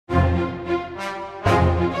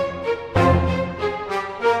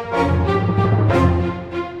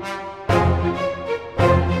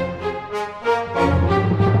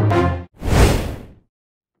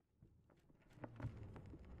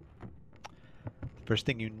First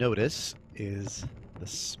thing you notice is the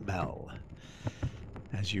smell.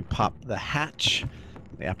 As you pop the hatch,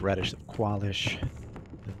 the apparatus of Qualish,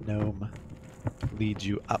 the gnome leads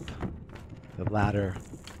you up the ladder.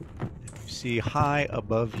 And you see high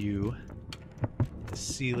above you the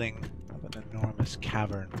ceiling of an enormous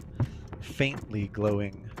cavern, faintly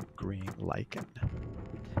glowing green lichen.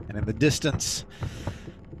 And in the distance,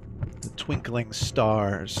 the twinkling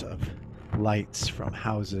stars of lights from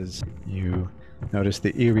houses. You notice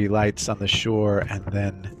the eerie lights on the shore, and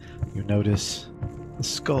then you notice the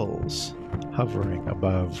skulls hovering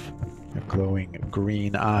above, their glowing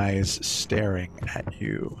green eyes staring at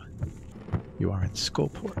you. You are in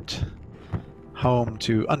Skullport, home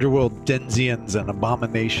to underworld denizens and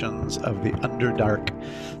abominations of the Underdark,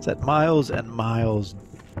 set miles and miles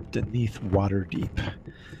beneath Waterdeep,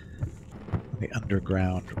 the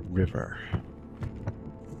underground river.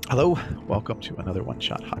 Hello, welcome to another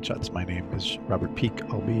one-shot Hotshots. My name is Robert Peak.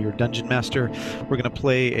 I'll be your dungeon master. We're going to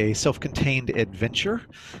play a self-contained adventure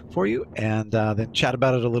for you and then chat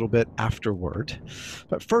about it a little bit afterward.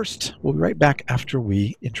 But first, we'll be right back after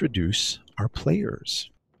we introduce our players.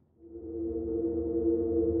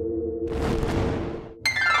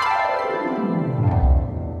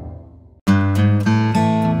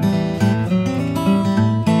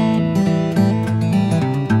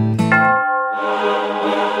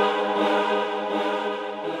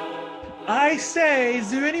 I say,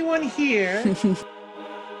 is there anyone here?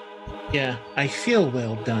 Yeah, I feel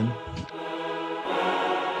well done.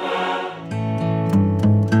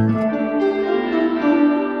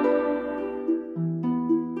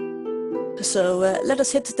 So let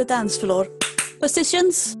us hit the dance floor.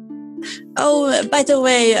 Positions? Oh, by the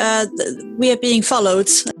way, we are being followed.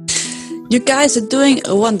 You guys are doing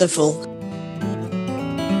wonderful.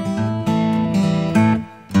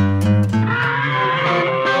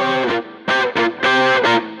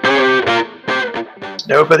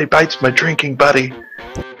 Nobody bites my drinking buddy.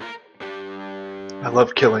 I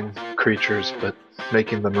love killing creatures, but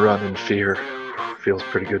making them run in fear feels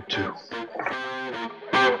pretty good too.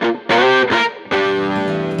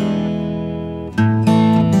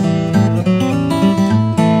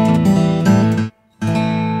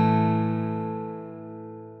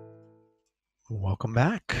 Welcome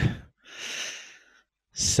back.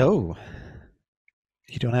 So,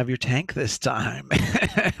 you don't have your tank this time.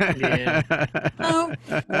 Yeah. Oh,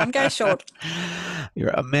 one guy short. You're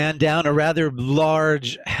a man down, a rather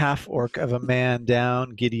large half-orc of a man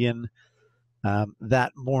down, Gideon.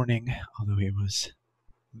 That morning, although he was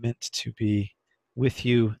meant to be with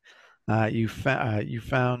you, you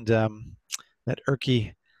found that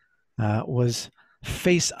Erky was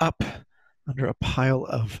face up under a pile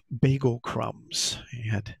of bagel crumbs. He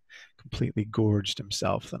had completely gorged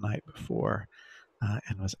himself the night before.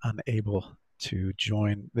 And was unable to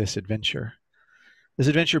join this adventure. This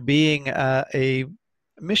adventure being a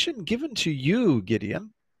mission given to you,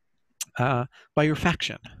 Gideon, by your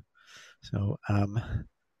faction. So,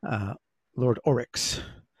 Lord Oryx,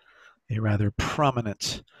 a rather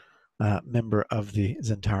prominent member of the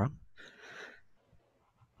Zentarum,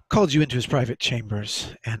 called you into his private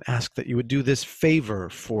chambers and asked that you would do this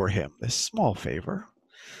favor for him, this small favor.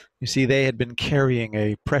 You see, they had been carrying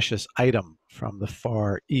a precious item from the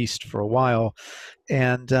far east for a while,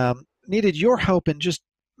 and needed your help in just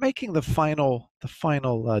making the final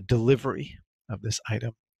delivery of this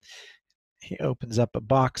item. He opens up a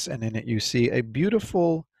box, and in it you see a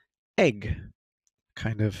beautiful egg,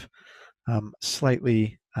 kind of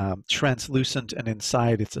slightly translucent, and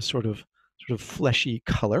inside it's a sort of fleshy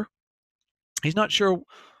color. He's not sure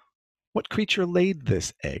what creature laid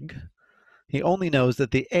this egg. He only knows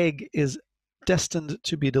that the egg is destined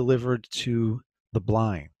to be delivered to the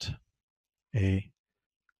blind, a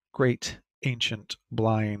great ancient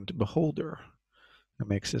blind beholder who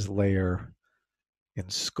makes his lair in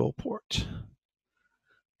Skullport.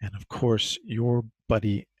 And of course, your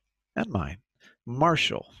buddy and mine,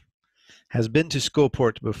 Marshall, has been to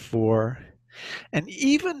Skullport before and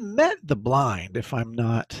even met the blind, if I'm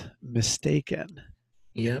not mistaken.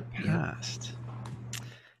 Yep. Past.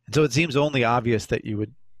 And so it seems only obvious that you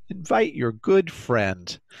would invite your good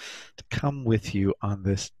friend to come with you on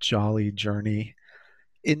this jolly journey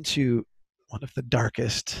into one of the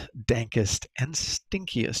darkest, dankest, and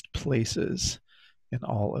stinkiest places in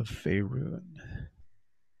all of Faerun.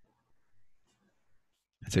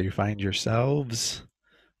 And so you find yourselves,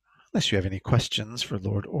 unless you have any questions for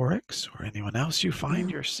Lord Oryx or anyone else, you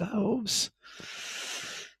find yourselves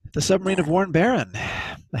at the submarine of Warren Baron.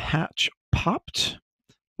 The hatch popped,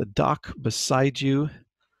 the dock beside you,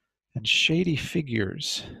 and shady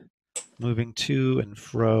figures moving to and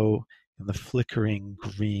fro and the flickering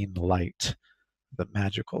green light of the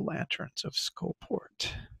magical lanterns of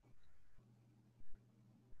Skullport.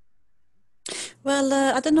 Well,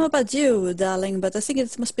 I don't know about you, darling, but I think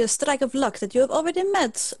it must be a strike of luck that you have already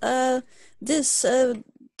met this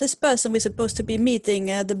this person we're supposed to be meeting.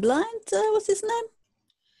 The blind, what's his name?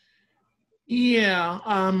 Yeah,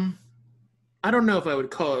 I don't know if I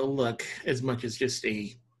would call it luck as much as just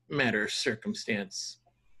a matter of circumstance.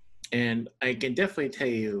 And I can definitely tell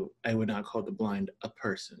you, I would not call the blind a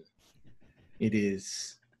person. It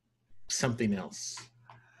is something else.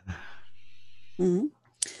 Mm-hmm.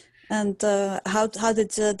 And how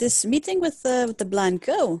did this meeting with the blind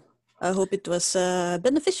go? I hope it was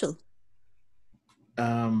beneficial.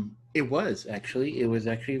 It was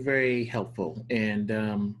actually very helpful,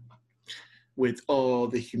 and with all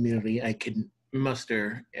the humility I could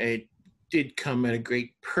muster, it did come at a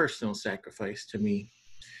great personal sacrifice to me.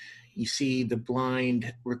 You see, the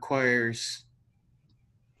blind requires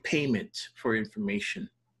payment for information.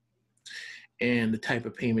 And the type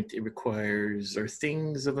of payment it requires are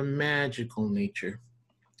things of a magical nature.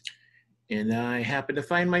 And I happen to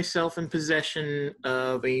find myself in possession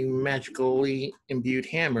of a magically imbued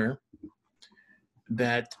hammer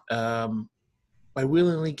that I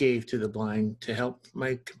willingly gave to the blind to help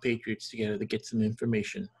my compatriots together to get some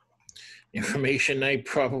information. Information I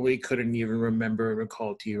probably couldn't even remember or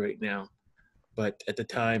recall to you right now. But at the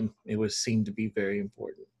time, it was seemed to be very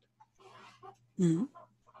important. Mm-hmm.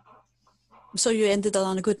 So you ended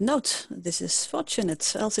on a good note. This is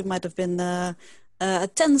fortunate. Else it might have been a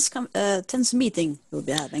tense meeting we'll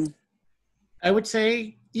be having. I would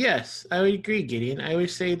say yes. I would agree, Gideon. I would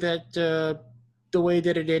say that the way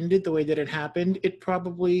that it ended, the way that it happened, it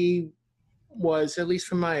probably was, at least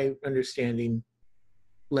from my understanding,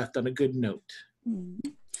 left on a good note. Mm-hmm.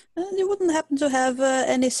 You wouldn't happen to have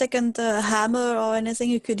any second hammer or anything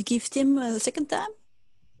you could gift him a second time?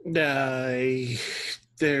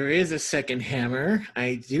 There is a second hammer.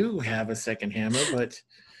 I do have a second hammer, but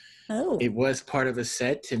it was part of a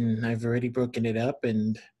set, and I've already broken it up,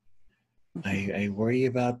 and I worry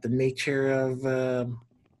about the nature of,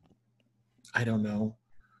 I don't know.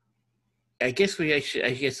 I guess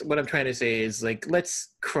what I'm trying to say is, like, let's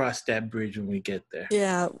cross that bridge when we get there.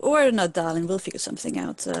 Yeah, or not, darling. We'll figure something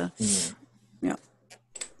out. Yeah. You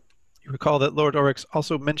recall that Lord Oryx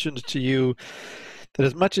also mentioned to you that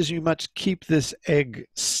as much as you must keep this egg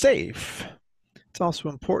safe, it's also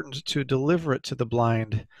important to deliver it to the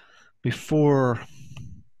blind before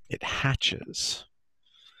it hatches.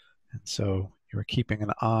 And so you're keeping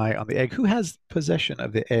an eye on the egg. Who has possession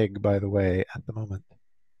of the egg, by the way, at the moment?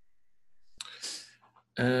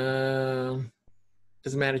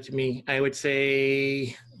 Doesn't matter to me. I would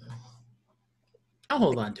say I'll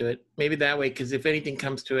hold on to it. Maybe that way, because if anything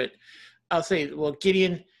comes to it, I'll say, well,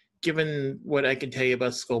 Gideon, given what I can tell you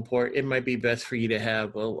about Skullport, it might be best for you to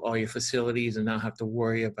have all your facilities and not have to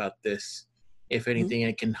worry about this. If anything,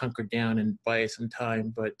 I can hunker down and buy some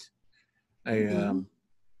time. But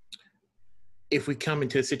if we come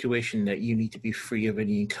into a situation that you need to be free of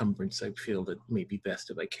any encumbrance, I feel that it may be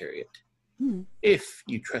best if I carry it. If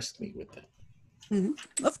you trust me with that.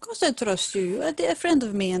 Mm-hmm. Of course I trust you. You are a dear friend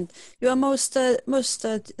of me, and you are most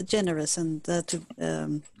generous and to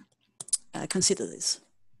consider this.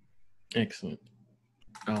 Excellent.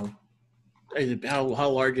 How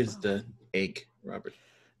large is the egg, Robert?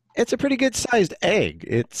 It's a pretty good sized egg.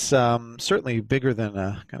 It's certainly bigger than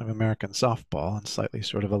a kind of American softball and slightly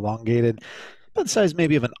sort of elongated, about the size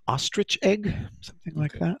maybe of an ostrich egg, something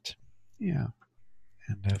like that. Yeah.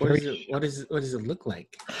 And what does it look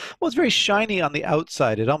like? Well, it's very shiny on the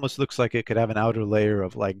outside. It almost looks like it could have an outer layer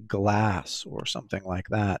of like glass or something like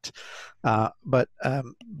that. But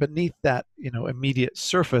beneath that, immediate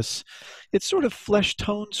surface, it's sort of flesh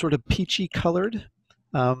toned, sort of peachy colored.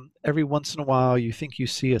 Every once in a while, you think you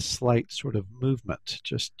see a slight sort of movement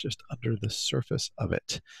just under the surface of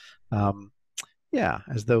it.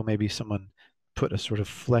 As though maybe someone put a sort of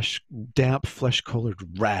damp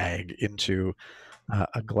flesh-colored rag into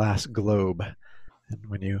a glass globe, and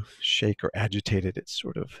when you shake or agitate it, it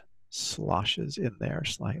sort of sloshes in there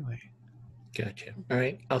slightly. Gotcha. All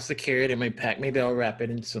right, I'll secure it in my pack. Maybe I'll wrap it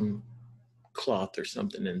in some cloth or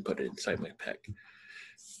something and put it inside my pack.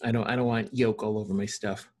 I don't want yolk all over my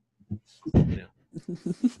stuff. It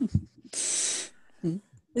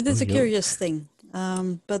is a curious thing,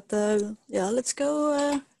 but let's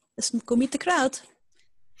go. Let's go meet the crowd.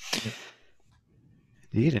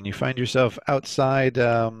 Indeed, and you find yourself outside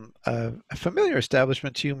a familiar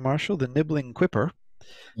establishment to you, Marshall, the Nibbling Quipper,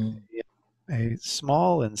 a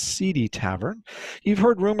small and seedy tavern. You've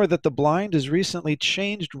heard rumor that the blind has recently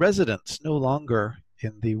changed residence, no longer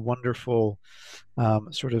in the wonderful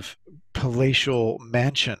sort of palatial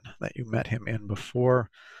mansion that you met him in before.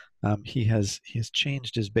 He has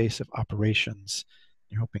changed his base of operations.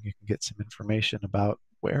 You're hoping you can get some information about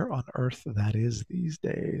where on earth that is these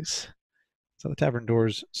days. So the tavern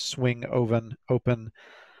doors swing open,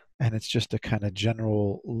 and it's just a kind of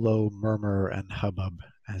general low murmur and hubbub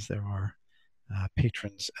as there are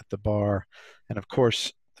patrons at the bar. And of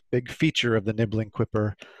course, the big feature of the Nibbling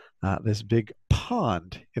Quipper, this big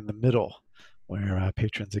pond in the middle where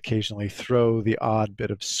patrons occasionally throw the odd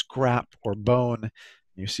bit of scrap or bone.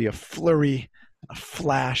 You see a flurry and a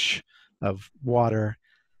flash of water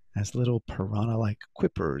as little piranha-like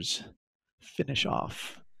quippers finish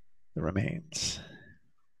off the remains.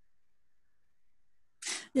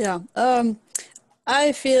 Yeah,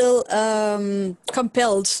 I feel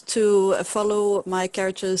compelled to follow my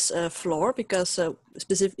character's floor because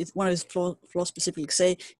one of his floors specifically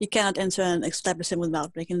say he cannot enter an establishment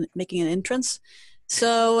without making an entrance.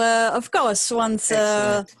 So of course, once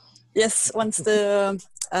the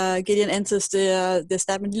Gideon enters the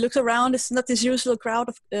establishment, he looks around. It's not his usual crowd,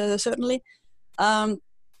 certainly,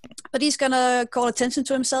 but he's gonna call attention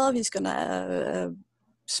to himself. He's gonna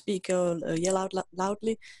speak or yell out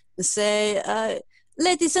loudly and say,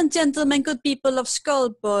 "Ladies and gentlemen, good people of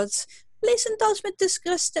Skullport, please indulge me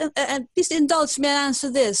and please indulge me and answer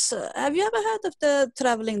this. Have you ever heard of the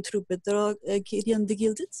traveling troubadour Gideon the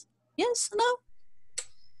Gilded? Yes? No?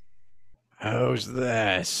 Who's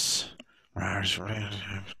this?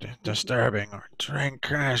 Disturbing or drink?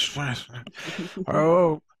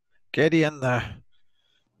 Oh, Gideon the...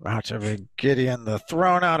 About to be Gideon the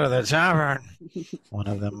thrown out of the tavern. One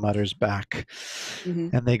of them mutters back.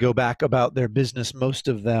 And they go back about their business, most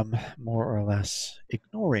of them more or less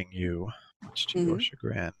ignoring you, much to your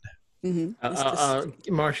chagrin.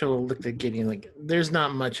 Marshall looked at Gideon like, there's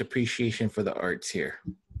not much appreciation for the arts here,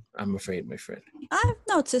 I'm afraid, my friend. I've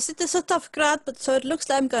noticed it is a tough crowd, but so it looks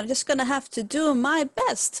like I'm just gonna have to do my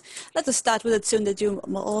best. Let us start with a tune that you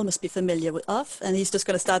all must be familiar with of, and he's just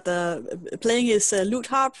gonna start playing his lute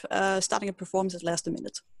harp, starting a performance at last a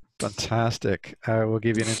minute. Fantastic. I will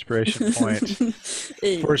give you an inspiration point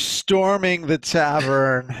for storming the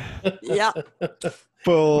tavern. Yeah.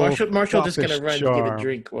 Marshall just gonna run to get a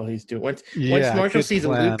drink while he's doing. Once Marshall sees a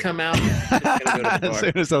lute come out, he's just gonna go to the bar. As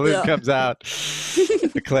soon as the lute comes out,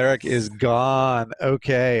 the cleric is gone.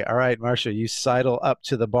 Okay, all right, Marshall, you sidle up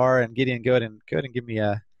to the bar, and Gideon, go ahead and give me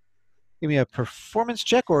a performance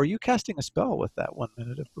check, or are you casting a spell with that 1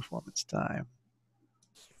 minute of performance time?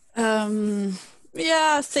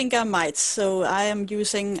 Yeah, I think I might. So I am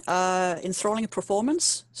using enthralling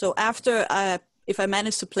performance. So after if I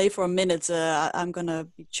manage to play for a minute, I'm going to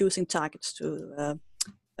be choosing targets to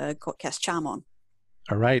cast charm on.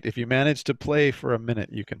 All right. If you manage to play for a minute,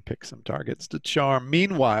 you can pick some targets to charm.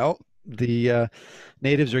 Meanwhile, the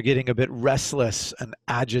natives are getting a bit restless and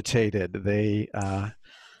agitated. They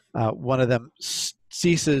one of them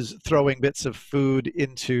ceases throwing bits of food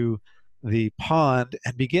into the pond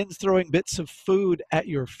and begins throwing bits of food at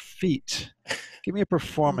your feet. Give me a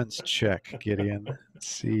performance check, Gideon. Let's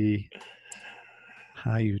see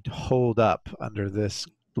how you'd hold up under this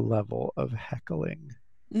level of heckling.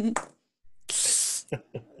 Ooh,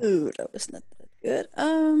 that was not that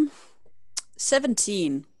good.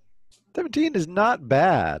 17. 17 is not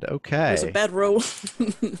bad. Okay. It was a bad roll.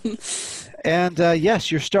 And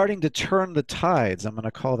yes, you're starting to turn the tides. I'm going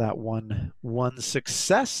to call that one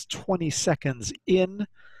success. 20 seconds in,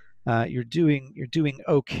 you're doing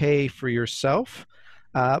okay for yourself.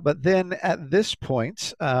 But then at this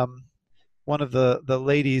point, one of the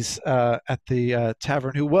ladies at the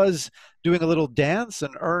tavern, who was doing a little dance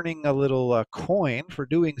and earning a little coin for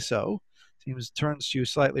doing so, turns to you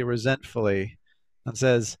slightly resentfully and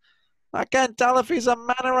says, "I can't tell if he's a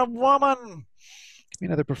man or a woman. Give me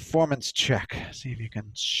another performance check. See if you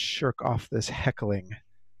can shirk off this heckling."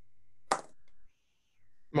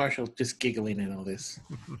 Marshall just giggling at all this.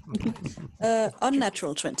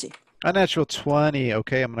 Unnatural 20. Unnatural 20.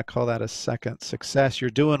 Okay, I'm going to call that a second success. You're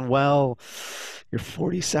doing well. You're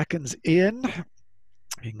 40 seconds in.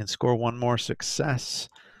 You can score one more success.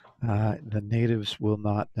 The natives will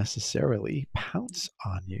not necessarily pounce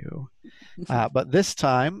on you. But this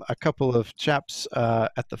time, a couple of chaps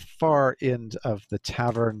at the far end of the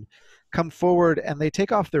tavern come forward and they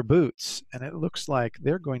take off their boots. And it looks like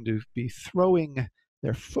they're going to be throwing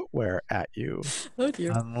their footwear at you. Oh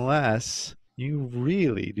dear. Unless you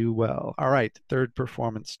really do well. All right, third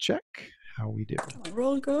performance check. How we do?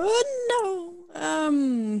 Roll good.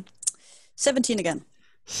 No. 17 again.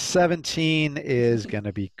 17 is going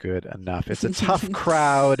to be good enough. It's a tough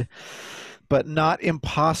crowd, but not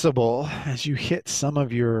impossible as you hit some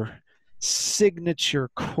of your signature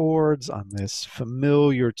chords on this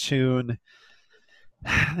familiar tune.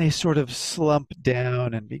 They sort of slump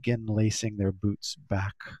down and begin lacing their boots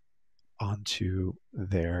back onto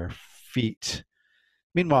their feet.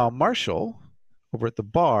 Meanwhile, Marshall, over at the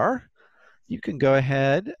bar, you can go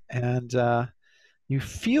ahead and you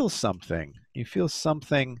feel something. You feel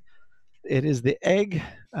something. It is the egg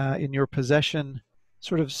in your possession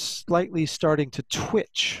sort of slightly starting to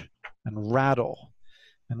twitch and rattle.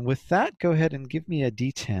 And with that, go ahead and give me a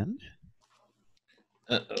D10.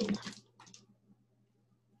 Uh-oh.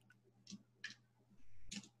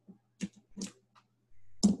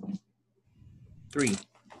 Three.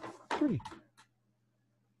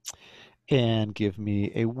 And give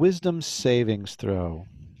me a wisdom savings throw.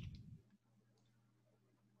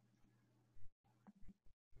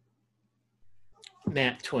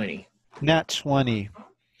 Nat 20. Nat 20.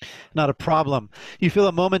 Not a problem. You feel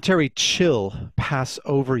a momentary chill pass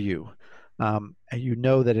over you. And you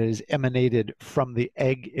know that it is emanated from the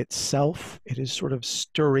egg itself. It is sort of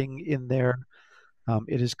stirring in there.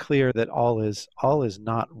 It is clear that all is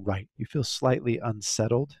not right. You feel slightly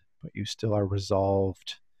unsettled, but you still are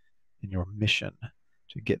resolved in your mission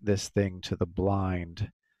to get this thing to the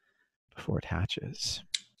blind before it hatches.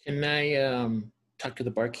 Can I talk to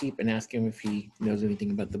the barkeep and ask him if he knows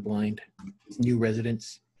anything about the blind? New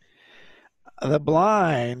residents? The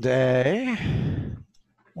blind, eh?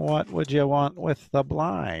 What would you want with the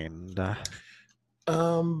blind?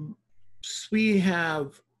 We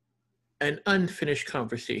have an unfinished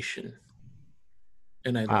conversation,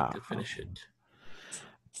 and I'd like to finish it.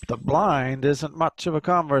 The blind isn't much of a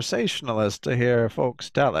conversationalist to hear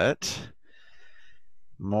folks tell it.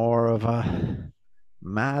 More of a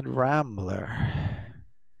mad rambler.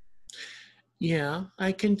 Yeah,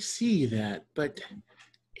 I can see that, but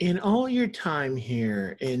in all your time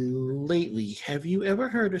here and lately, have you ever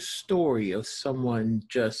heard a story of someone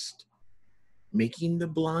just making the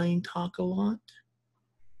blind talk a lot?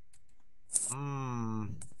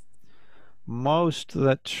 Most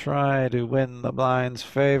that try to win the blind's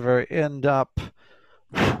favor end up...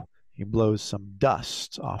 He blows some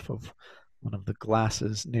dust off of one of the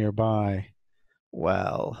glasses nearby.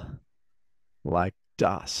 Well, like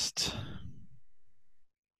dust.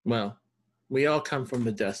 Well, we all come from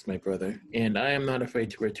the dust, my brother, and I am not afraid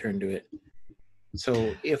to return to it.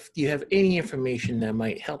 So if you have any information that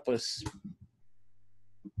might help us,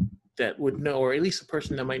 that would know, or at least a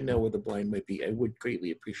person that might know where the blind might be, I would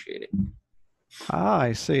greatly appreciate it. Ah,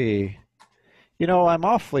 I see. You know, I'm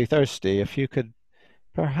awfully thirsty. If you could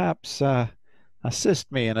perhaps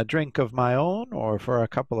assist me in a drink of my own, or for a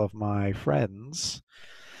couple of my friends,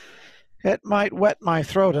 it might wet my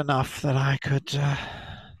throat enough that I could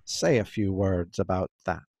say a few words about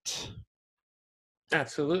that.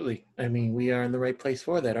 Absolutely. I mean, we are in the right place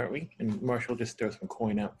for that, aren't we? And Marshall just throws some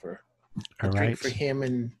coin out for a drink for him,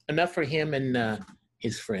 and enough for him and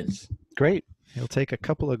his friends. Great. He'll take a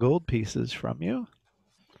couple of gold pieces from you.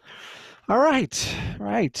 All right.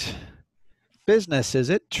 Business, is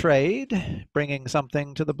it? Trade? Bringing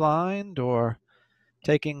something to the blind, or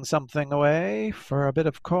taking something away for a bit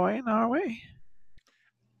of coin, are we?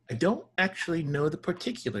 I don't actually know the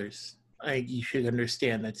particulars. You should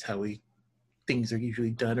understand that's how things are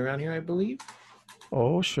usually done around here, I believe.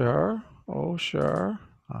 Oh, sure.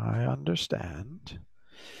 I understand.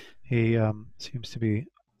 He seems to be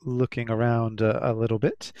looking around a little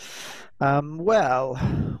bit. Well,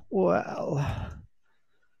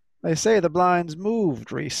 they say the blinds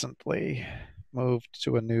moved recently. Moved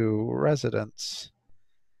to a new residence.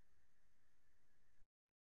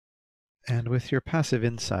 And with your passive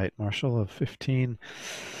insight, Marshall, of 15,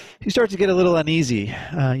 you start to get a little uneasy.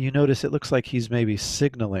 You notice it looks like he's maybe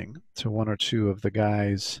signaling to one or two of the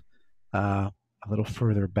guys a little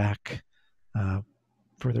further back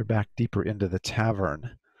deeper into the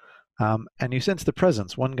tavern. And you sense the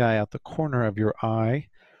presence. One guy out the corner of your eye,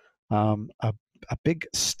 a big,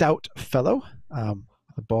 stout fellow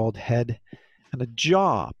with a bald head and a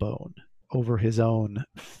jawbone over his own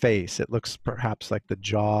face. It looks perhaps like the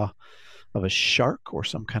jaw of a shark or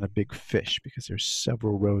some kind of big fish, because there's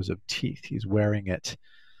several rows of teeth. He's wearing it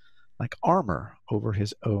like armor over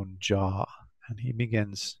his own jaw, and he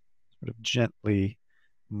begins sort of gently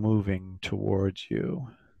moving towards you.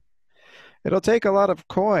 It'll take a lot of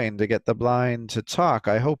coin to get the blind to talk.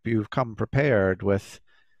 I hope you've come prepared with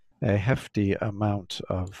a hefty amount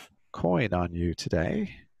of coin on you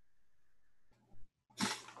today.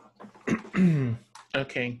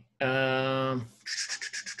 Okay.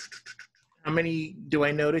 How many do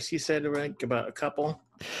I notice? You said, right, about a couple?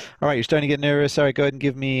 All right, you're starting to get nervous. All right, go ahead and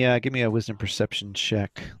give me a wisdom perception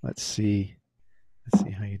check. Let's see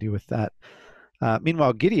how you do with that.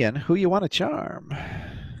 Meanwhile, Gideon, who you want to charm?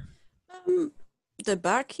 The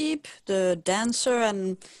barkeep, the dancer,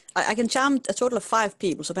 and I can charm a total of 5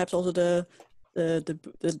 people. So perhaps also the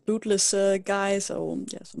bootless guy. So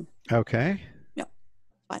yes. Okay. Yeah,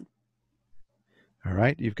 fine. All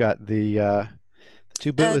right, you've got the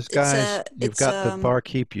 2 bootless guys. You've got the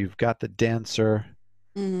barkeep. You've got the dancer.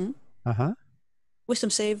 Mm-hmm. Wisdom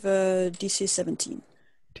save DC 17.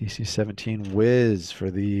 DC 17 whiz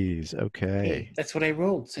for these. Okay. Hey, that's what I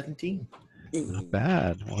rolled, 17. Not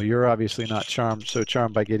bad. Well, you're obviously not charmed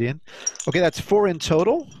by Gideon. Okay, that's 4 in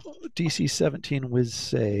total. DC 17 whiz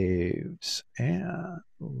saves. And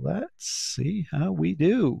let's see how we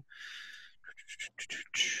do.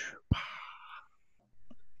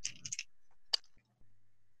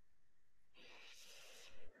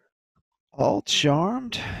 All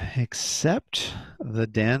charmed except the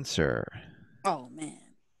dancer. Oh man.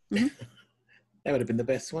 That would have been the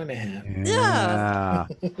best one to have. Yeah.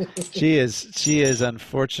 She is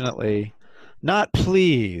unfortunately not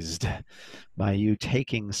pleased by you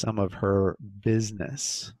taking some of her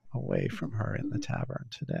business away from her in the tavern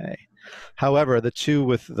today. However, the 2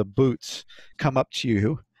 with the boots come up to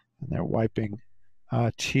you and they're wiping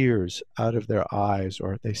tears out of their eyes,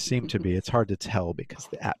 or they seem to be. It's hard to tell because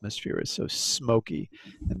the atmosphere is so smoky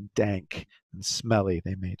and dank and smelly.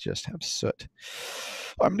 They may just have soot.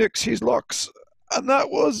 I'm Nix, he's Lux, and that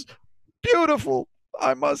was beautiful,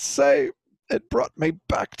 I must say. It brought me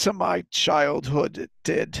back to my childhood, it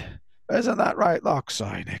did. Isn't that right, Lux?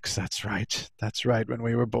 Aye, Nix, that's right. That's right, when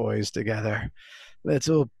we were boys together.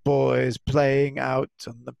 Little boys playing out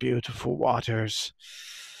on the beautiful waters.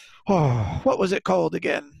 Oh, what was it called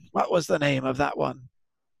again? What was the name of that one?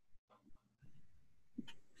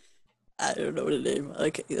 I don't know the name.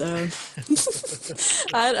 Okay.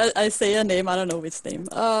 I say a name. I don't know its name.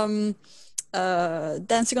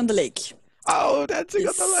 Dancing on the Lake. Oh, Dancing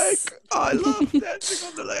on the Lake. I love Dancing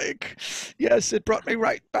on the Lake. Yes, it brought me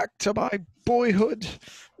right back to my boyhood.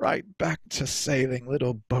 Right back to sailing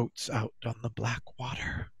little boats out on the black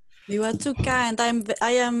water. You are too kind.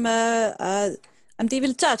 I'm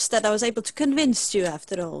deeply touched that I was able to convince you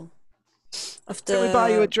after all. Can we buy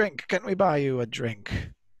you a drink? Can we buy you a drink?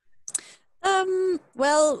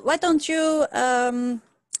 Well, why don't you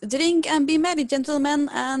drink and be merry, gentlemen,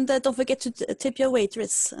 and don't forget to tip your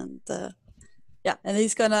waitress. And yeah, and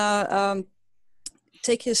he's gonna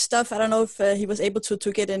take his stuff. I don't know if he was able to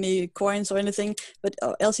get any coins or anything, but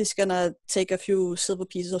else he's gonna take a few silver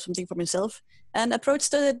pieces or something from himself and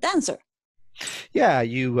approach the dancer. Yeah,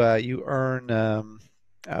 you earn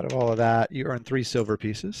out of all of that, you earn 3 silver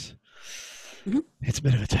pieces. Mm-hmm. It's a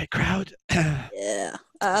bit of a tight crowd. Yeah,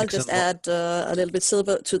 I'll just add a little bit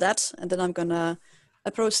silver to that, and then I'm gonna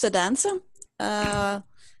approach the dancer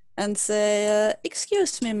and say,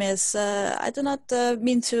 "Excuse me, miss. I do not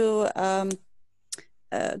mean to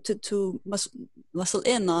muscle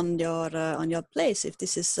in on your place. If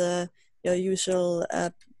this is your usual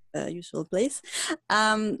place,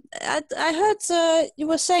 I heard you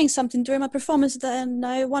were saying something during my performance, and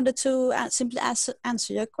I wanted to simply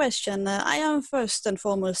answer your question. I am first and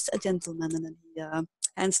foremost a gentleman," and then he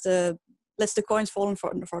lets the coins fall in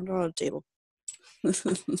front of the table.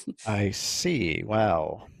 I see.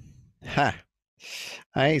 Well, ha.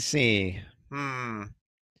 I see. All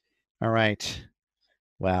right.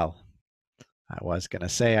 Well, I was gonna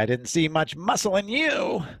say I didn't see much muscle in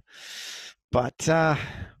you, but a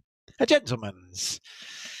gentleman's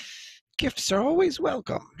gifts are always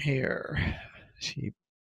welcome here. She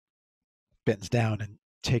bends down and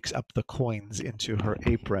takes up the coins into her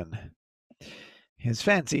apron. His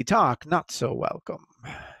fancy talk, not so welcome.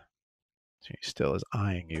 She still is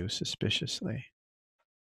eyeing you suspiciously.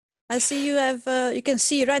 I see you have, you can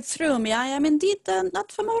see right through me. I am indeed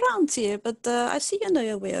not from around here, but I see you know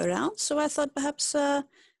your way around. So I thought perhaps I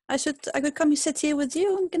could come and sit here with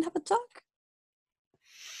you and we can have a talk.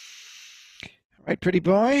 All right, pretty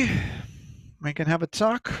boy. We can have a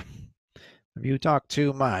talk. If you talk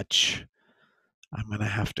too much, I'm going to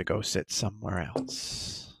have to go sit somewhere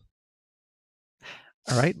else.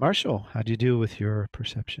 All right, Marshall, how'd you do with your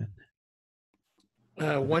perception?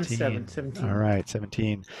 17. All right,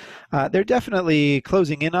 17. They're definitely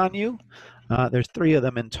closing in on you. There's 3 of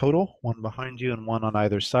them in total, 1 behind you and 1 on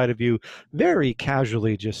either side of you, very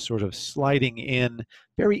casually just sort of sliding in,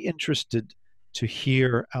 very interested to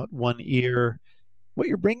hear out one ear what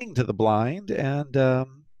you're bringing to the blind and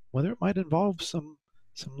whether it might involve some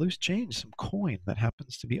loose change, some coin that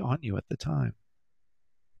happens to be on you at the time.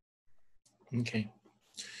 Okay.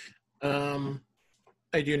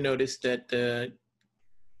 I do notice that.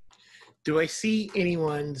 Do I see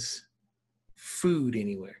anyone's food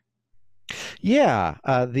anywhere? Yeah,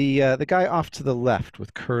 the guy off to the left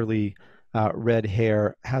with curly red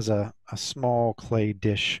hair has a small clay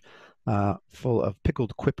dish full of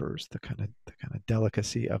pickled quippers, the kind of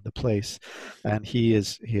delicacy of the place, and he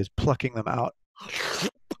is plucking them out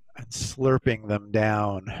and slurping them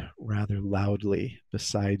down rather loudly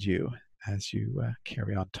beside you as you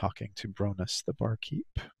carry on talking to Bronus the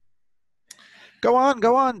barkeep. Go on,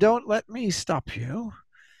 don't let me stop you.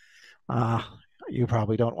 You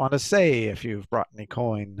probably don't want to say if you've brought any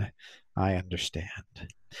coin. I understand.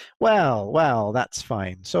 Well, that's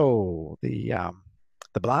fine. So the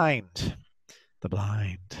blind. The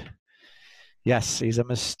blind. Yes, he's a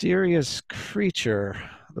mysterious creature,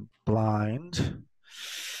 the blind.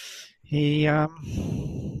 He's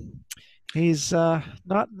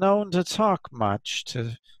not known to talk much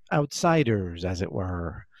to outsiders, as it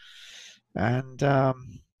were. And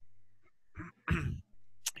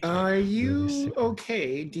Are you really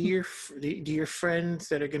okay? Do your friends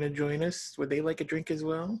that are going to join us, would they like a drink as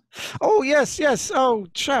well? Oh, yes. Oh,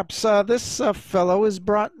 chaps, this fellow has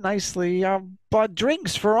brought nicely bought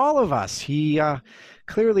drinks for all of us. He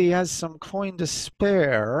clearly has some coin to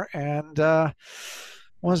spare and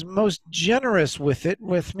was most generous with it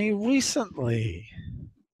with me recently.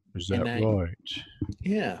 Is that right?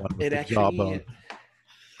 Yeah, One with it the actually. jawbone.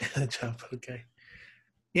 Okay.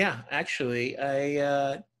 Yeah, actually,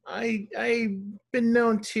 I've been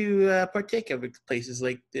known to partake of places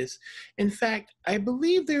like this. In fact, I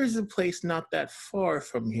believe there is a place not that far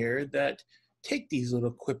from here that take these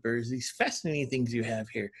little quippers, these fascinating things you have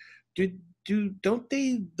here. Don't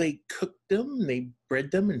they cook them? They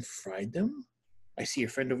bread them and fried them? I see your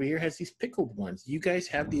friend over here has these pickled ones. You guys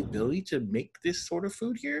have the ability to make this sort of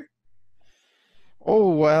food here? Oh,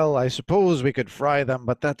 well, I suppose we could fry them,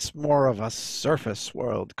 but that's more of a surface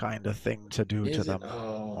world kind of thing to do to them.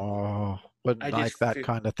 Oh, wouldn't like that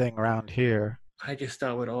kind of thing around here. I just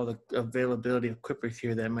thought with all the availability of quippers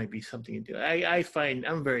here, that might be something to do. I find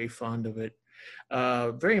I'm very fond of it,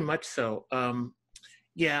 very much so.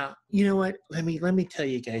 Yeah, you know what? Let me tell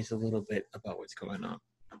you guys a little bit about what's going on.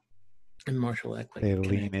 And Marshall act like they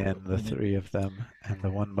lean in, the three of them, and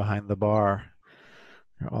the one behind the bar.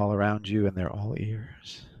 They're all around you, and they're all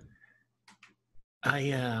ears.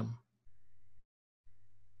 I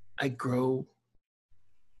grow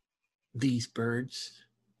these birds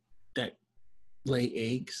that lay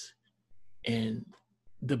eggs, and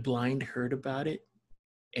the blind heard about it,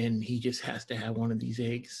 and he just has to have one of these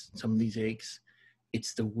eggs, some of these eggs.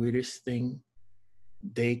 It's the weirdest thing.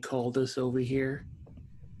 They called us over here.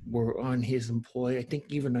 We're on his employ, I think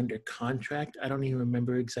even under contract. I don't even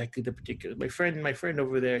remember exactly the particular. My friend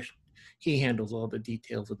over there, he handles all the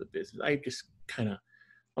details of the business. I just kind of,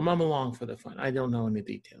 I'm along for the fun. I don't know any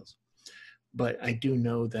details, but I do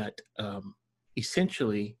know that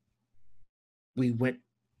essentially we're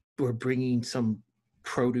bringing some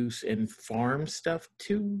produce and farm stuff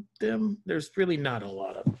to them. There's really not a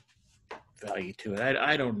lot of value to it.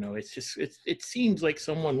 I don't know. It's just it seems like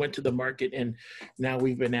someone went to the market and now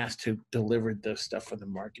we've been asked to deliver the stuff from the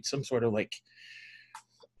market. Some sort of like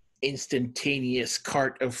instantaneous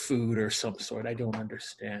cart of food or some sort. I don't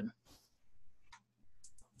understand.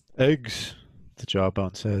 Eggs, the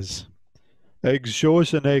jawbone says. Eggs, show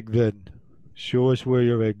us an egg then. Show us where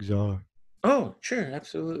your eggs are. Oh, sure,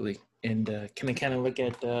 absolutely. And can I kind of look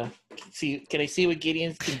at can I see what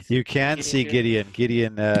Gideon's You can see Gideon.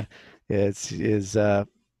 Gideon is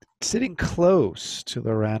sitting close to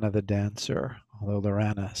Lorana the dancer, although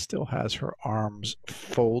Lorana still has her arms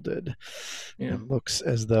folded and looks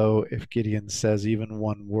as though if Gideon says even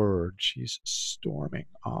one word, she's storming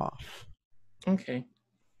off. Okay.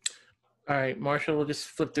 All right, Marshall will just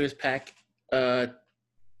flip through his pack.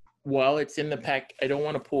 While it's in the pack, I don't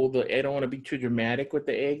want to be too dramatic with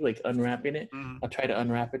the egg, like unwrapping it. I'll try to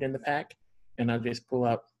unwrap it in the pack, and I'll just pull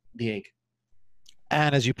out the egg.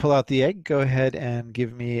 And as you pull out the egg, go ahead and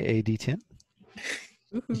give me a D10.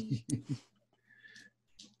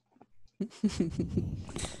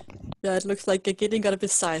 Yeah, it looks like Gideon got a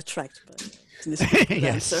bit sidetracked. But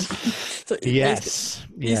yes. So yes.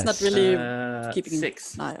 He's not really keeping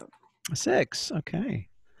 6. an eye out. 6. Okay.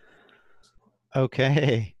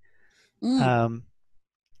 Okay.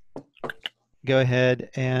 Go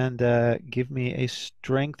ahead and give me a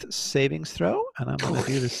strength savings throw, and I'm going to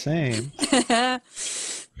do the same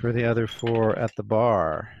for the other 4 at the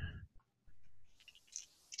bar.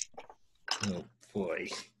 Oh boy!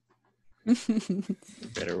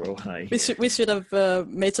 Better roll high. We should have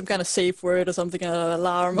made some kind of safe word or something,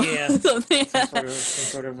 alarm. Yeah, something. some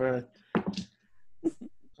sort of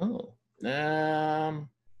Oh,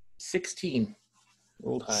 16.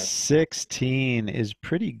 Rolled high. 16 is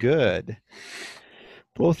pretty good.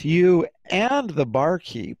 Both you and the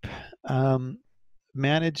barkeep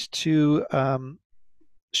managed to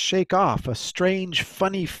shake off a strange,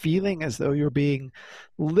 funny feeling as though you're being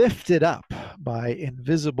lifted up by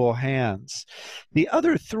invisible hands. The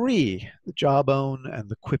other three, the jawbone and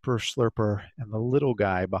the quipper slurper and the little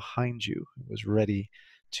guy behind you who was ready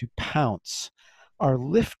to pounce, are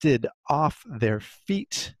lifted off their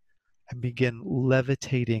feet and begin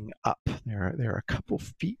levitating up. They're a couple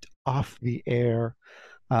feet off the air,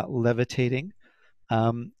 levitating.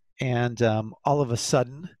 And all of a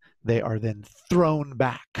sudden, they are then thrown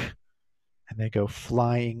back, and they go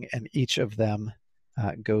flying, and each of them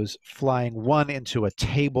goes flying, one into a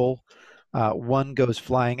table, one goes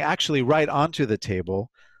flying actually right onto the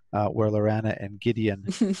table where Lorana and Gideon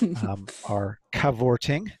are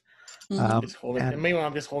cavorting. Meanwhile,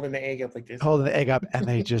 I'm just holding the egg up like this. Holding the egg up, and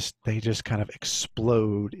they just kind of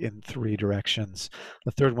explode in three directions.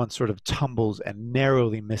 The third one sort of tumbles and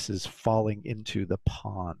narrowly misses falling into the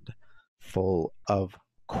pond full of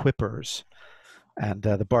quippers. And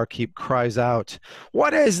the barkeep cries out,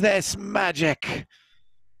 "What is this magic?"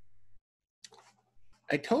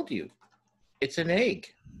 I told you, it's an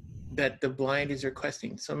egg that the blind is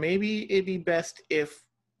requesting. So maybe it'd be best if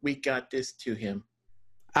we got this to him.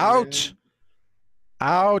 Out!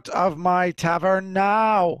 Out of my tavern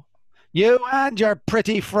now! You and your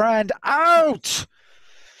pretty friend, out!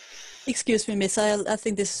 Excuse me, miss. I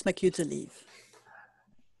think this is my cue to leave.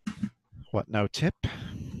 What, no tip?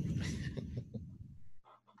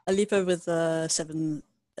 I leave her with 10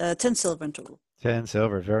 silver in total. 10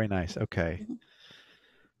 silver, very nice. Okay.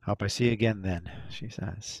 Hope I see you again then, she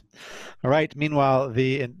says. All right, meanwhile,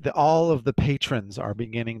 all of the patrons are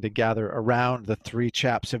beginning to gather around. The three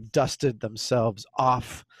chaps have dusted themselves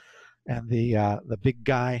off, and the big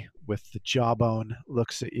guy with the jawbone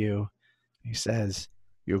looks at you. He says,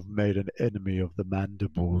 "You've made an enemy of the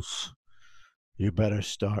mandibles. You better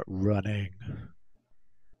start running."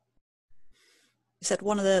 Is that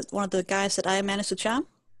one of the guys that I managed to charm?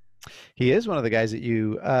 He is one of the guys that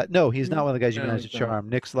you... no, he's not one of the guys you No, managed to he's not.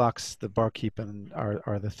 charm. Nixlox, the barkeep, and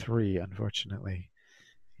are the three, unfortunately.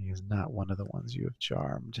 He is not one of the ones you have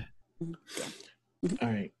charmed. All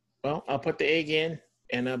right. Well, I'll put the egg in,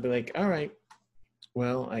 and I'll be like, all right,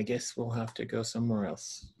 well, I guess we'll have to go somewhere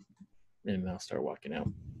else. And I'll start walking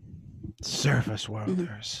out. Surface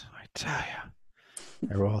worlders, I tell you.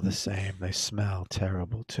 They're all the same. They smell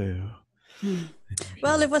terrible, too.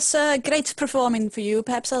 Well, it was great performing for you.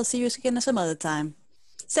 Perhaps I'll see you again some other time.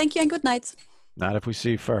 Thank you and good night. Not if we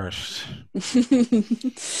see first.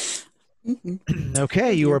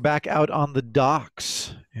 Okay, you are back out on the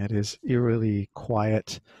docks. It is eerily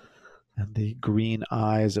quiet, and the green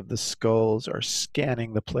eyes of the skulls are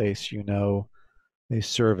scanning the place. You know, they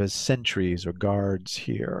serve as sentries or guards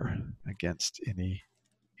here against any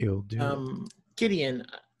ill doom. Gideon,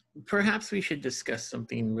 perhaps we should discuss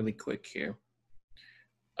something really quick here.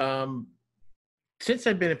 Since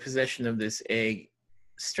I've been in possession of this egg,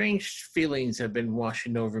 strange feelings have been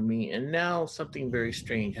washing over me, and now something very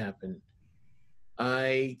strange happened.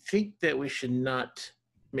 I think that we should not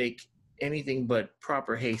make anything but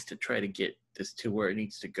proper haste to try to get this to where it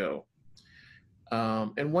needs to go.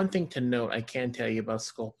 And one thing to note, I can tell you about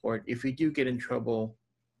Skullport, if you do get in trouble,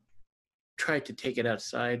 try to take it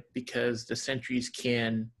outside, because the sentries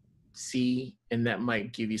can see, and that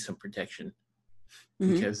might give you some protection.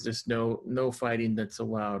 Because there's no fighting that's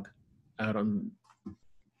allowed out on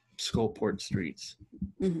Skullport streets.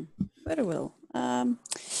 Very well.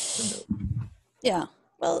 Yeah.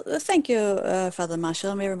 Well, thank you, Father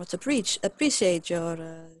Marshall. I very much appreciate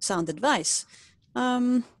your sound advice.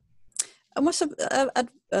 I must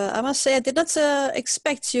say I did not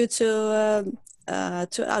expect you to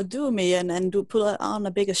outdo me and do pull on a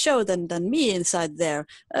bigger show than me inside there.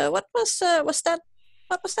 What was that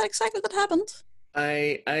exactly that happened?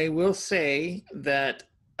 I will say that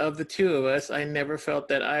of the two of us, I never felt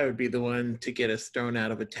that I would be the one to get us thrown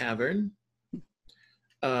out of a tavern.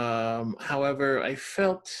 However, I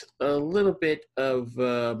felt a little bit of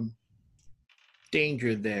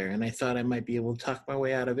danger there, and I thought I might be able to talk my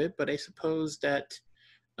way out of it, but I suppose that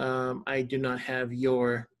I do not have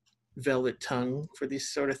your velvet tongue for this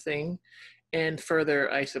sort of thing. And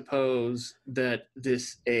further, I suppose that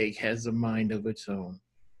this egg has a mind of its own.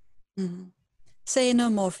 Say no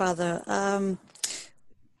more, Father.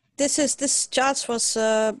 This charge was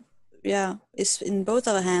is in both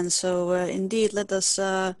our hands. So indeed, let us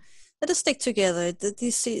stick together.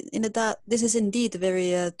 This is indeed a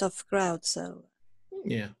very tough crowd. So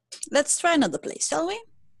yeah, let's try another place, shall we?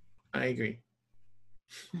 I agree.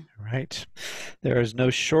 Right. There is no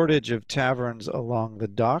shortage of taverns along the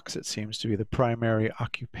docks. It seems to be the primary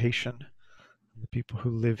occupation of the people who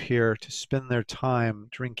live here to spend their time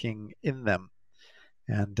drinking in them.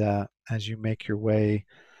 And as you make your way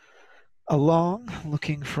along,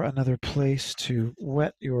 looking for another place to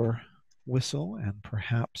wet your whistle and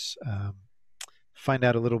perhaps find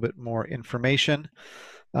out a little bit more information,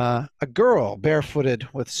 a girl barefooted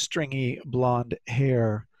with stringy blonde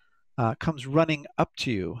hair comes running up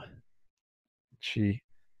to you. She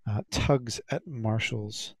tugs at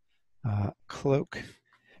Marshall's cloak.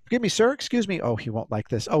 Forgive me, sir. Excuse me. Oh, he won't like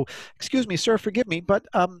this. Oh, excuse me, sir. Forgive me. But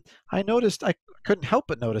I noticed, I couldn't help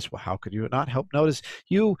but notice. Well, how could you not help notice?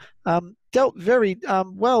 You dealt very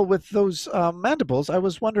well with those mandibles. I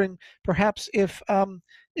was wondering perhaps if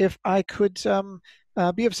I could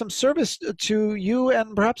be of some service to you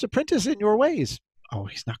and perhaps apprentice in your ways. Oh,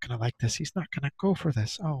 he's not going to like this. He's not going to go for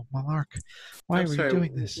this. Oh, Malark, why were you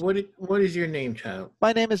doing this? What is your name, child?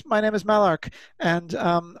 My name is Malark, and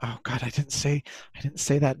oh God, I didn't say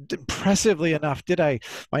that impressively enough, did I?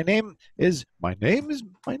 My name is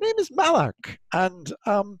Malark, and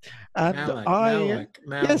Malak,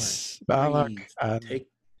 yes, Malark, and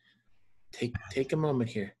take a moment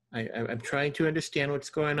here. I'm trying to understand what's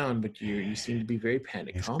going on, but you seem to be very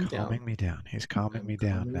panicked. He's Calm down. calming me down. He's calming me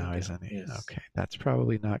down now, isn't he? Yes. Okay, that's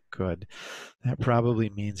probably not good. That probably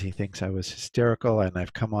means he thinks I was hysterical and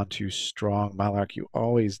I've come on too strong. Malark, you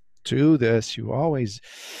always do this. You always...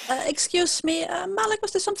 Excuse me, Malik,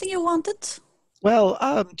 was there something you wanted?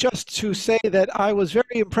 Well, just to say that I was very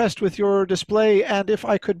impressed with your display, and if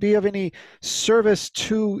I could be of any service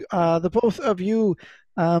to the both of you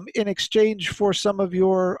in exchange for some of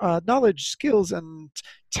your knowledge, skills, and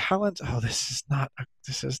talent. Oh, this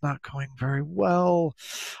is not going very well.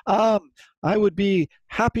 I would be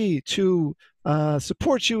happy to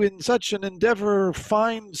support you in such an endeavor,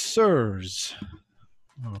 fine sirs.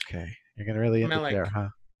 Okay, you're gonna really end it there, huh?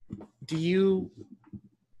 Do you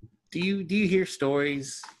hear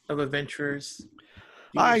stories of adventurers?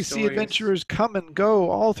 I see adventurers come and go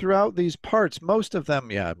all throughout these parts. Most of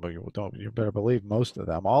them, yeah, but you better believe most of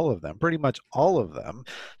them, all of them, pretty much all of them,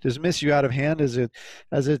 dismiss you out of hand as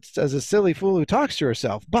a silly fool who talks to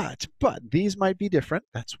herself. But these might be different.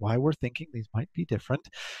 That's why we're thinking these might be different.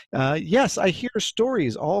 Yes, I hear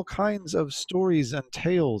stories, all kinds of stories and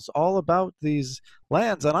tales, all about these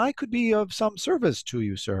lands, and I could be of some service to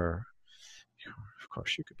you, sir. Of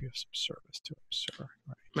course, you could be of some service to him, sir.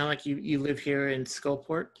 Right. Malik, you live here in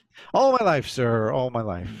Skullport? All my life, sir. All my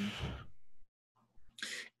life.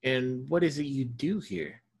 And what is it you do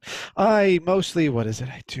here? What is it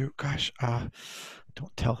I do? Gosh,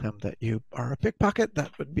 don't tell him that you are a pickpocket.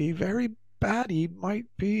 That would be very bad. He might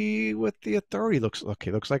be with the authority.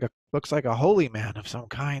 He looks like a holy man of some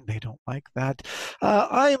kind. They don't like that.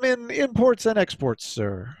 I am in imports and exports,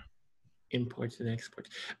 sir. Imports and exports.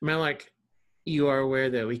 Malik, you are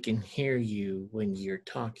aware that we can hear you when you're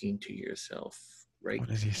talking to yourself, right?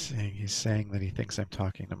 What is he saying? He's saying that he thinks I'm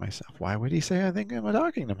talking to myself. Why would he say I think I'm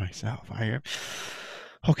talking to myself?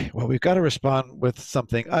 Okay, well, we've got to respond with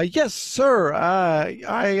something. Yes, sir.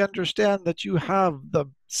 I understand that you have the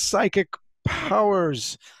psychic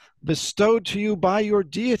powers bestowed to you by your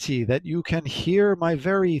deity, that you can hear my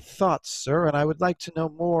very thoughts, sir, and I would like to know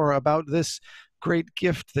more about this great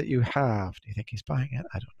gift that you have. Do you think he's buying it?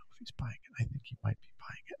 I don't know if he's buying it. I think he might be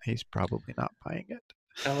buying it. He's probably not buying it.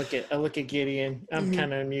 I look at Gideon. I'm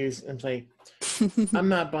kind of amused and like, I'm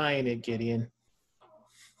not buying it, Gideon.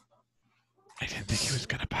 I didn't think he was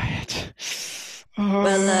going to buy it.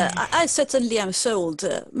 Well, I certainly am sold.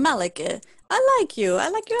 Malik, I like you. I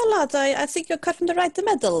like you a lot. I think you're cut from the right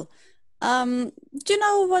metal. Do you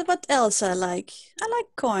know what else I like? I like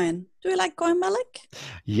coin. Do you like coin, Malik?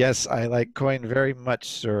 Yes, I like coin very much,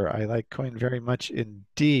 sir. I like coin very much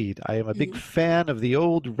indeed. I am a big fan of the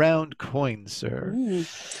old round coin, sir.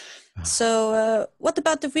 So, what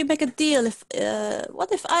about if we make a deal?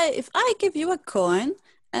 What if I give you a coin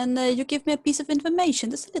and you give me a piece of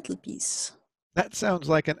information, just a little piece? That sounds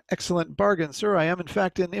like an excellent bargain, sir. I am, in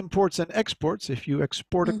fact, in imports and exports. If you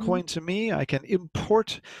export a coin to me, I can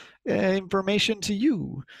import information to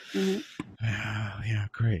you. Yeah,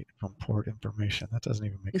 great. Import information. That doesn't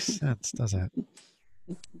even make sense, does it?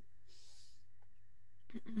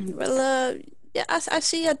 Well, yeah, I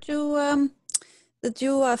see that you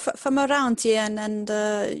are from around here and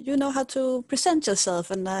you know how to present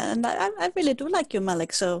yourself, and I really do like you,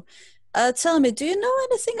 Malik. So. Tell me, do you know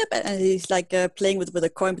anything about... And he's like playing with a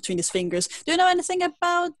coin between his fingers. Do you know anything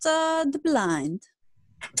about the blind?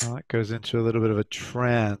 It goes into a little bit of a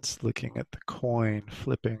trance, looking at the coin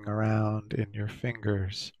flipping around in your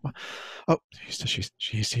fingers. Oh,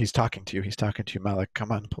 he's talking to you. He's talking to you, Malik.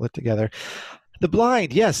 Come on, pull it together. The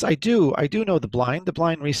blind, yes, I do. I do know the blind. The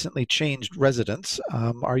blind recently changed residence.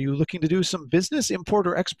 Are you looking to do some business, import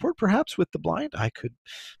or export, perhaps, with the blind? I could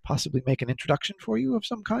possibly make an introduction for you of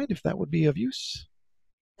some kind, if that would be of use.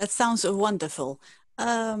 That sounds wonderful.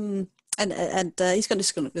 And he's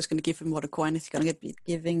just gonna give him what a coin. He's gonna be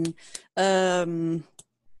giving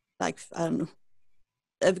like I don't know,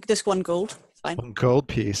 just 1 gold. It's fine. 1 gold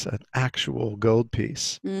piece, an actual gold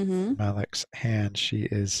piece. Mm-hmm. Malik's hand. She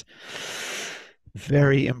is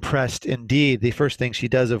very impressed indeed. The first thing she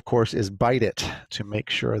does, of course, is bite it to make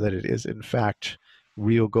sure that it is, in fact,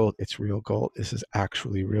 real gold. It's real gold. This is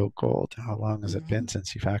actually real gold. How long has it been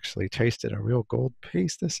since you've actually tasted a real gold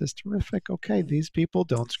piece? This is terrific. Okay, these people,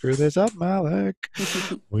 don't screw this up, Malik.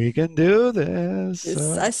 We can do this.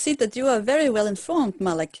 Yes, I see that you are very well informed,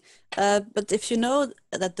 Malik. But if you know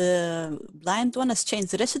that the blind one has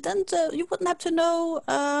changed resident, you wouldn't have to know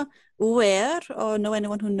where, or know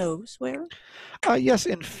anyone who knows where. Yes,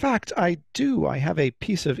 in fact, I do. I have a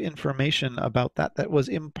piece of information about that was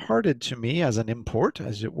imparted to me as an import,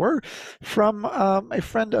 as it were, from a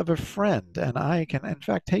friend of a friend. And I can, in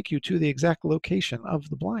fact, take you to the exact location of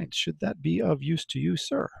the blind, should that be of use to you,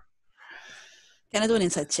 sir. Can I do an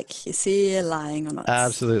insight check? Is he lying or not?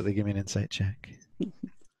 Absolutely. Give me an insight check.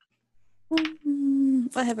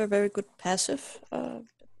 I have a very good passive.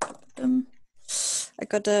 I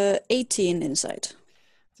got a 18 insight.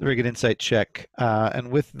 It's a very good insight check. And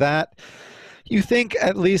with that, you think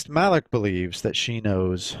at least Malik believes that she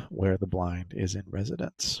knows where the blind is in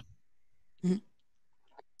residence.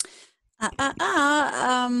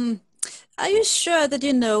 Are you sure that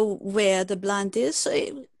you know where the blind is?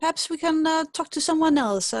 Perhaps we can talk to someone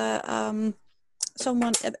else,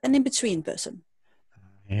 someone, an in-between person.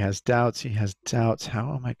 He has doubts. He has doubts.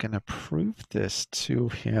 How am I going to prove this to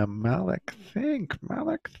him? Malik, think.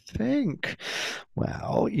 Malik, think.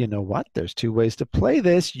 Well, you know what? There's 2 ways to play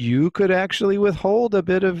this. You could actually withhold a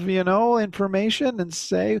bit of, information and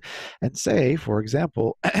say, for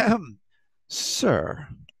example, sir,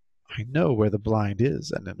 I know where the blind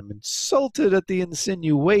is, and I'm insulted at the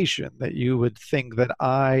insinuation that you would think that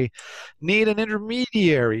I need an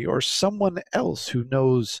intermediary or someone else who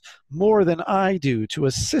knows more than I do to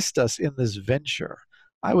assist us in this venture.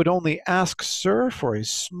 I would only ask, sir, for a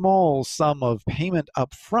small sum of payment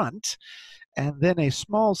up front, and then a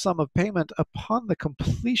small sum of payment upon the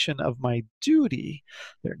completion of my duty.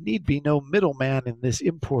 There need be no middleman in this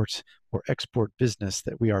import or export business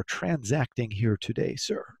that we are transacting here today,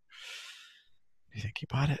 sir. Do you think he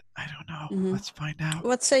bought it? I don't know. Mm-hmm. Let's find out.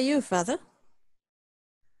 What say you, Father?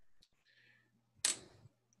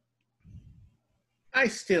 I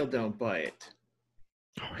still don't buy it.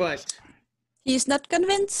 But he's not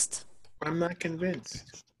convinced. I'm not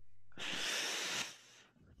convinced.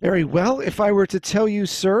 Very well. If I were to tell you,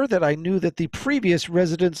 sir, that I knew that the previous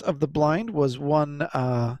residence of the blind was one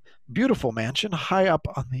beautiful mansion high up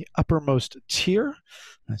on the uppermost tier.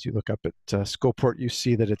 As you look up at Skullport, you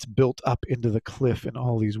see that it's built up into the cliff in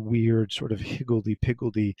all these weird sort of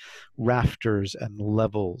higgledy-piggledy rafters and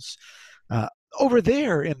levels. Over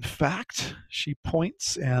there, in fact, she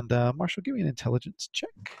points, and Marshall, give me an intelligence check.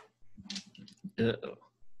 Uh-oh.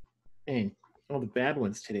 Dang, all the bad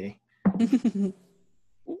ones today.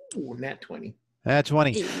 Ooh, nat 20. Nat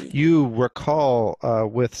 20. You recall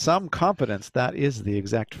with some confidence that is the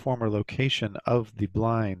exact former location of the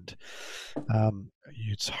blind.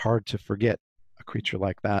 It's hard to forget a creature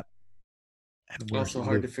like that. And also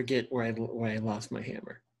hard to forget where I lost my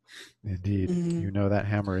hammer. Indeed. Mm-hmm. You know that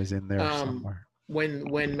hammer is in there somewhere.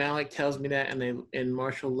 When Malik tells me that and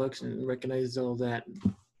Marshall looks and recognizes all that,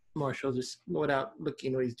 Marshall just, without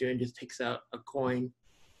looking what he's doing, just takes out a coin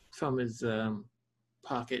from his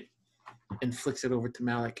pocket and flicks it over to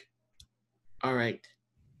Malik. All right,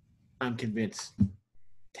 I'm convinced.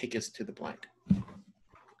 Take us to the blind.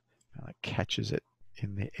 Malik catches it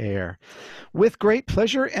in the air. With great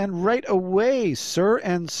pleasure and right away, sir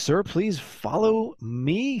and sir, please follow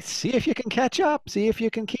me. See if you can catch up. See if you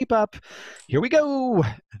can keep up. Here we go.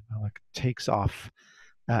 And Malik takes off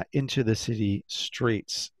into the city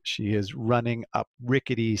streets. She is running up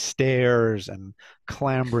rickety stairs and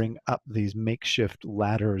clambering up these makeshift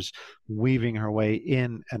ladders, weaving her way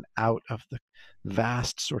in and out of the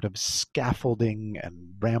vast sort of scaffolding and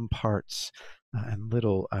ramparts and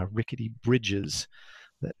little rickety bridges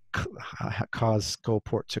that cause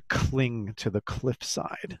Skullport to cling to the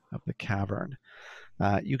cliffside of the cavern.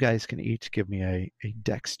 You guys can each give me a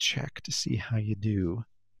dex check to see how you do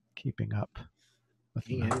keeping up. with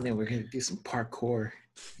Yeah, Malak. then we're gonna do some parkour.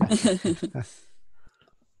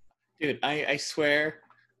 Dude, I swear,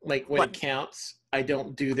 like when What? it counts, I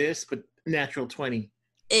don't do this, but natural 20.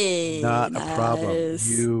 Not a problem. Nice.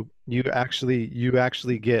 You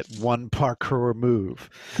actually get one parkour move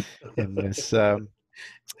in this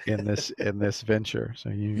venture. So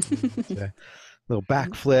you it's a little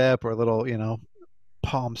backflip or a little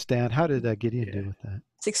palm stand. How did Gideon do with that?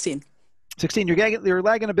 16. 16. You're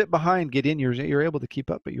lagging a bit behind, Gideon. You're able to keep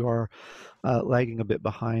up, but you are lagging a bit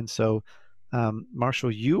behind. So,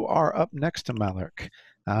 Marshall, you are up next to Malak.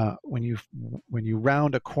 When you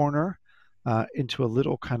round a corner into a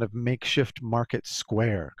little kind of makeshift market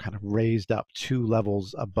square, kind of raised up 2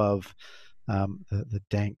 levels above the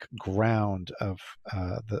dank ground of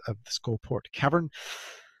the Skullport cavern,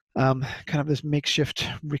 kind of this makeshift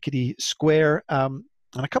rickety square, and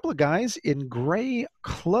a couple of guys in gray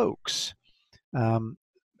cloaks.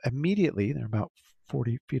 Immediately, they're about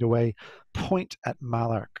 40 feet away, point at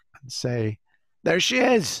Malak and say, "There she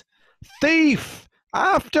is! Thief!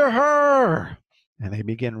 After her!" And they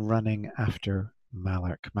begin running after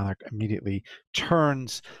Malak. Malak immediately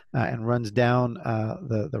turns and runs down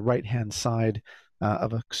the right-hand side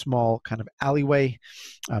of a small kind of alleyway.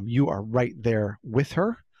 You are right there with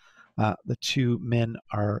her. The 2 men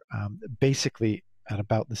are basically at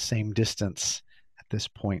about the same distance at this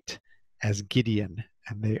point as Gideon,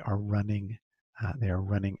 and they are running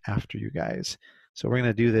after you guys. So we're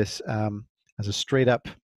going to do this as a straight up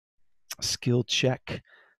skill check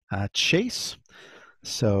chase.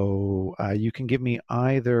 So you can give me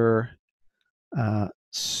either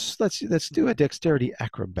let's do a dexterity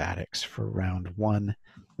acrobatics for round 1.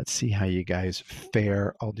 Let's see how you guys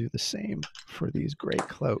fare. I'll do the same for these gray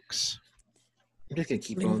cloaks. I'm just gonna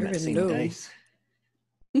keep Rolling rolling that very same low. dice.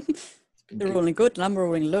 It's been You're good. rolling good, and I'm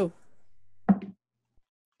rolling low.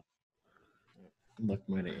 Luck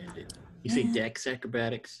might have ended. You say Yeah. dex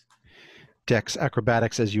acrobatics? Dex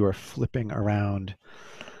acrobatics as you are flipping around,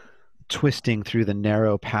 twisting through the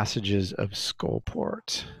narrow passages of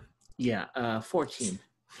Skullport. Yeah, 14.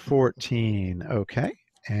 14. Okay.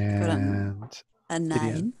 And A 9.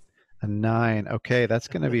 Gideon. A 9. Okay, that's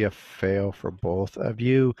going to be a fail for both of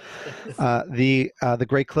you. The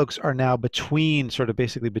gray cloaks are now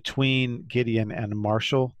basically between Gideon and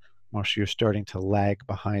Marshall. Marshall, you're starting to lag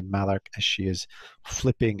behind Malak as she is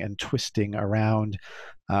flipping and twisting around.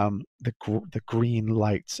 The green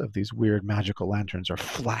lights of these weird magical lanterns are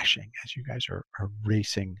flashing as you guys are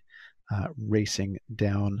racing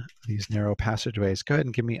down these narrow passageways. Go ahead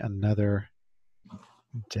and give me another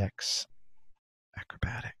dex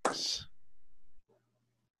acrobatics.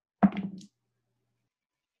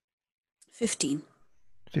 15.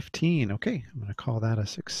 15. Okay, I'm going to call that a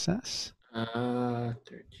success. 13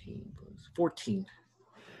 plus 14.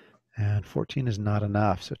 And 14 is not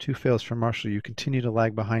enough. So 2 fails for Marshall. You continue to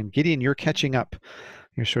lag behind. Gideon, you're catching up.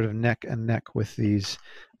 You're sort of neck and neck with these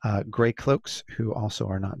gray cloaks, who also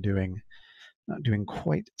are not doing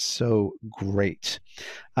quite so great.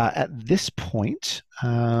 At this point,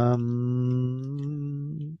 Gideon,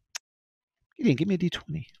 give me a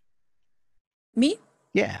d20. Me?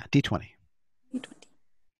 Yeah, d20. D20.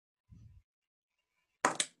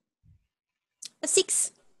 A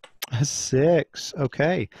 6. A 6.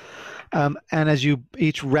 Okay. And as you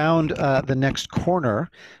each round the next corner,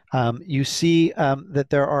 you see that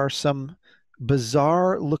there are some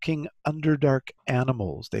bizarre-looking underdark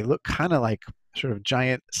animals. They look kind of like sort of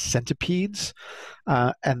giant centipedes,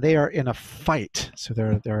 and they are in a fight. So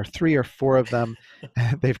there are 3 or 4 of them.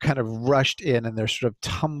 And they've kind of rushed in, and they're sort of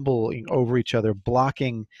tumbling over each other,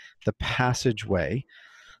 blocking the passageway.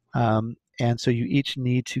 And so you each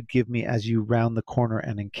need to give me, as you round the corner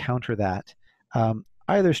and encounter that,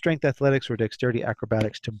 either strength athletics or dexterity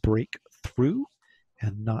acrobatics to break through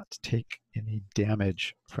and not take any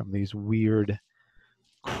damage from these weird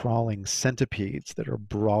crawling centipedes that are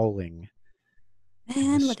brawling in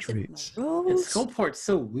Man, the what is it? streets. My And rolls? Skullport's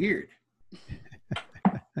so weird.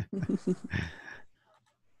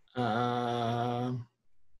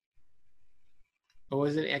 What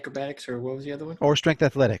was it? Acrobatics, or what was the other one? Or strength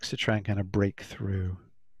athletics to try and kind of break through.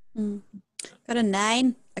 Got a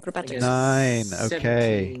 9. I Acrobatics. guess 9,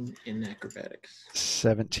 okay. 17 in acrobatics.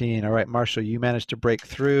 17. All right, Marshall, you managed to break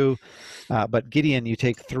through. But Gideon, you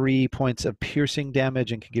take 3 points of piercing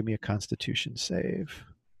damage and can give me a constitution save.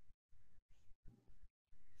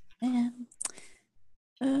 Man.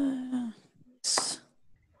 I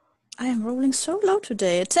am rolling so low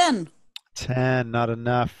today. A 10. 10, not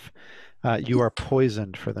enough. You are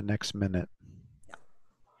poisoned for the next minute.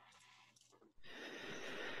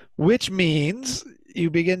 Which means you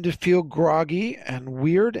begin to feel groggy and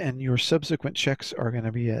weird, and your subsequent checks are going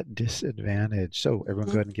to be at disadvantage. So everyone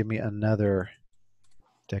go ahead and give me another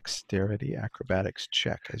dexterity acrobatics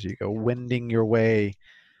check as you go wending your way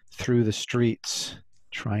through the streets,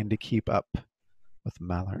 trying to keep up with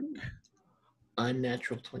Malark.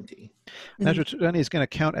 Unnatural 20. Natural 20 is going to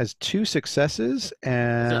count as 2 successes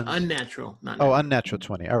and... So unnatural, not Oh, natural. unnatural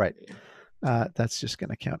 20. All right. Yeah. That's just going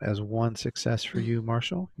to count as 1 success for you,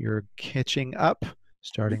 Marshall. You're catching up,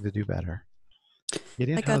 starting to do better.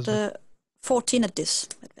 Gideon, I got 14 at this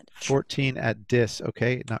advantage. 14 at dis.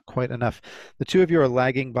 Okay, not quite enough. The two of you are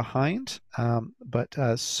lagging behind,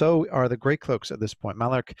 but so are the Grey Cloaks at this point.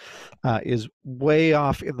 Malark is way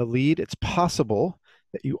off in the lead. It's possible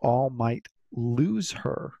that you all might lose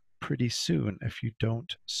her pretty soon if you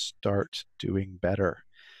don't start doing better.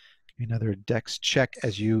 Give me another dex check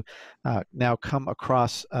as you now come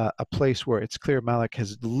across a place where it's clear Malark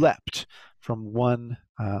has leapt from one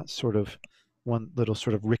little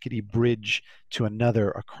sort of rickety bridge to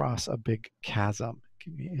another across a big chasm.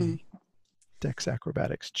 Give me a dex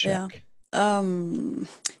acrobatics check. Yeah.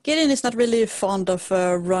 Gideon is not really fond of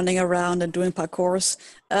running around and doing parkours.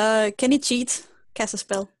 Can he cheat? Cast a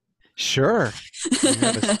spell? Sure. You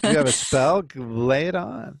have a spell? Lay it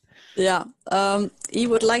on. Yeah. He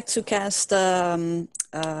would like to cast Dimension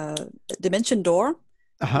Door.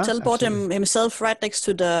 Teleport himself right next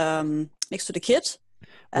to the kid.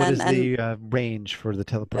 What is the range for the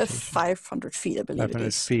teleportation? 500 feet, I believe 500 it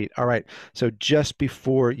is. feet. All right. So just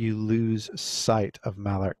before you lose sight of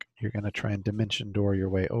Malark, you're going to try and dimension door your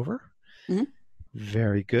way over. Mm-hmm.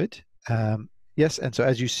 Very good. Yes, and so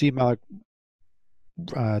as you see Malark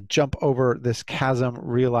jump over this chasm,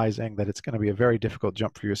 realizing that it's going to be a very difficult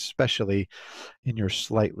jump for you, especially in your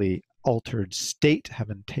slightly altered state,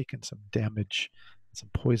 having taken some damage, some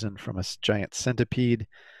poison from a giant centipede.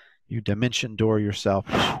 You dimension door yourself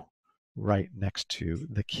right next to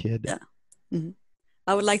the kid. Yeah. Mm-hmm.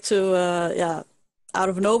 I would like to, out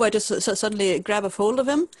of nowhere, just suddenly grab a hold of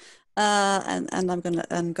him, and I'm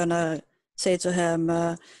gonna say to him,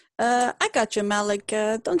 "I got you, Malik.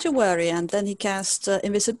 Don't you worry." And then he casts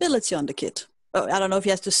invisibility on the kid. Oh, I don't know if he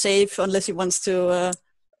has to save unless he wants to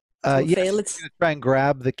fail it. Try and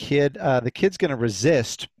grab the kid. The kid's going to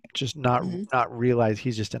resist. Just not realize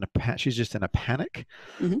she's just in a panic.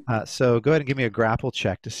 Mm-hmm. So go ahead and give me a grapple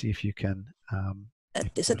check to see if you can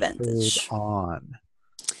at disadvantage. Hold on.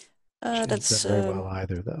 That's very well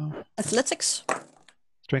either though. Athletics.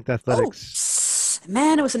 Strength athletics. Oh,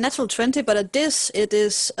 man, it was a natural 20, but at this it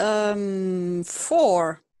is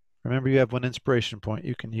 4. Remember, you have 1 inspiration point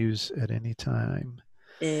you can use at any time.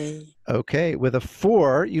 A. Okay, with a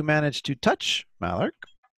 4, you manage to touch Malark.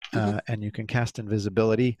 And you can cast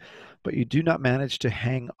invisibility, but you do not manage to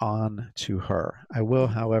hang on to her. I will,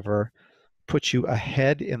 however, put you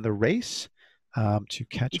ahead in the race to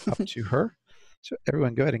catch up to her. So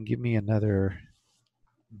everyone go ahead and give me another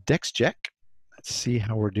dex check. Let's see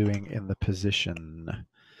how we're doing in the position.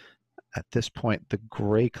 At this point, the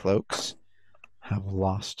Grey Cloaks have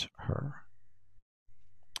lost her.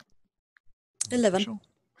 11.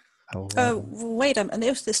 Wait, and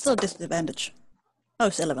there's still a disadvantage. Oh,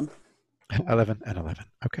 it's 11. 11 and 11.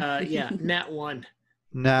 Okay. Yeah, nat 1.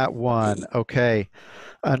 Nat 1. Okay.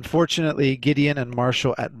 Unfortunately, Gideon and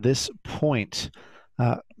Marshall at this point,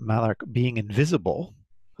 Malark being invisible,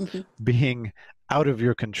 being out of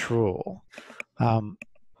your control,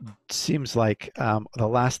 seems like the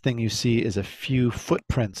last thing you see is a few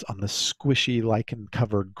footprints on the squishy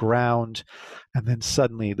lichen-covered ground, and then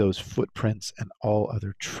suddenly those footprints and all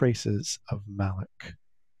other traces of Malark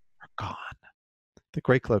are gone. The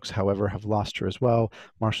Grey Cloaks, however, have lost her as well.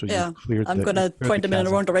 Marshall, you've cleared I'm going to point them in the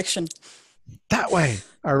wrong direction. That way.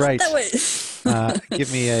 All right. That way. Give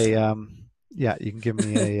me a, you can give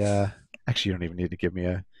me a, actually, you don't even need to give me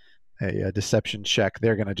a deception check.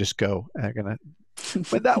 They're going to just go. They're going to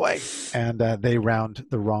went that way. And they round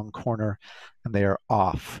the wrong corner and they are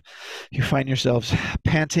off. You find yourselves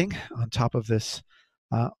panting on top of this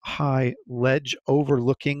high ledge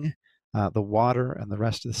overlooking the water and the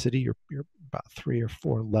rest of the city. You're about 3 or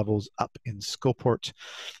 4 levels up in Skullport.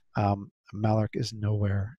 Malark is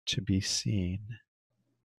nowhere to be seen.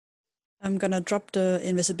 I'm gonna drop the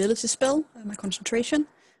invisibility spell, my concentration.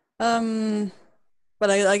 But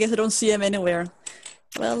I guess I don't see him anywhere.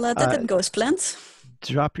 Well, that didn't go as planned.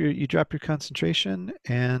 You drop your concentration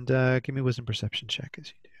and give me a wisdom perception check as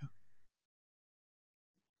you do.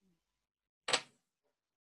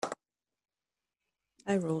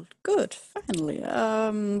 I rolled good, finally.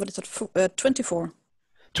 What is it? 24.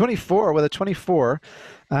 24. With a 24,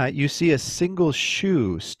 you see a single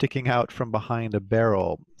shoe sticking out from behind a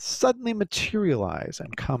barrel suddenly materialize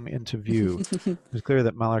and come into view. It's clear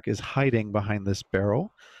that Malark is hiding behind this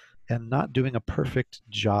barrel and not doing a perfect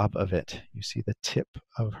job of it. You see the tip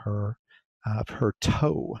of her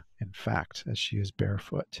toe, in fact, as she is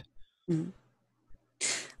barefoot. Mm.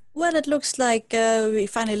 Well, it looks like we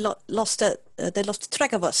finally lost they lost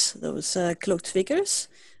track of us, those cloaked figures.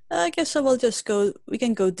 I guess I will just go. We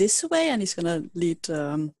can go this way, and he's gonna lead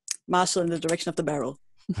Marshall in the direction of the barrel.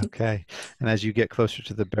 Okay. And as you get closer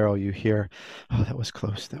to the barrel, you hear, "Oh, that was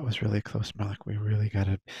close. That was really close, Malik. We really got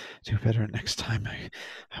to do better next time.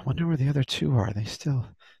 I wonder where the other two are.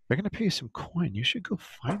 They're going to pay you some coin. You should go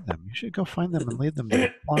find them. You should go find them and lead them to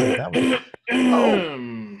the blind. That would."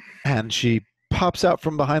 Oh. And she pops out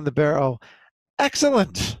from behind the barrel.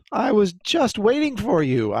 "Excellent. I was just waiting for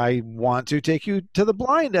you. I want to take you to the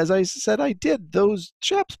blind, as I said I did. Those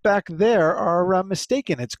chaps back there are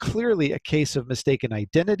mistaken. It's clearly a case of mistaken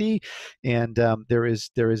identity, and there is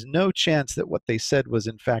no chance that what they said was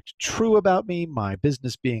in fact true about me, my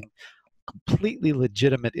business being completely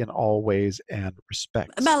legitimate in all ways and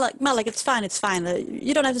respects." Malik, it's fine. It's fine.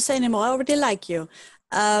 You don't have to say anymore. I already like you.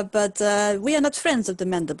 But we are not friends of the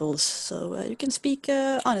Mandibles, so you can speak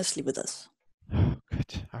honestly with us. Oh,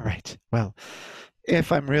 good. All right. Well,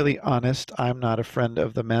 if I'm really honest, I'm not a friend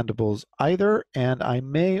of the Mandibles either, and I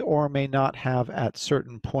may or may not have at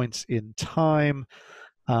certain points in time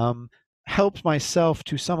helped myself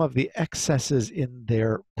to some of the excesses in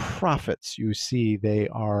their profits. You see, they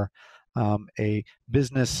are a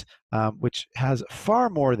business which has far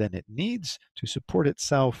more than it needs to support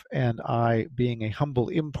itself, and I, being a humble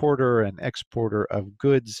importer and exporter of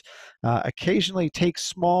goods, occasionally take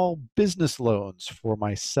small business loans for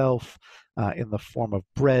myself in the form of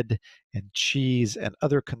bread and cheese and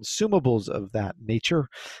other consumables of that nature,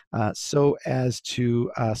 so as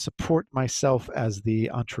to support myself as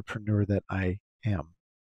the entrepreneur that I am.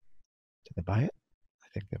 Did they buy it? I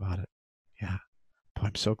think they bought it. Yeah. Boy,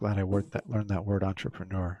 I'm so glad I learned that word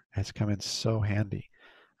entrepreneur. It's come in so handy.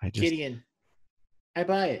 Gideon, I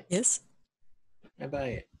buy it. Yes? I buy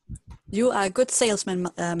it. You are a good salesman,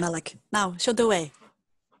 Malik. Now, show the way.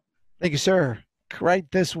 Thank you, sir. Right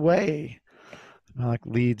this way. Malik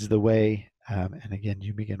leads the way, and again,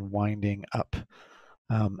 you begin winding up.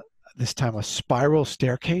 This time, a spiral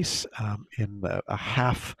staircase in a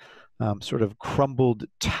half sort of crumbled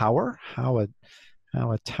tower. How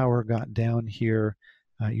a tower got down here,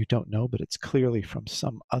 you don't know, but it's clearly from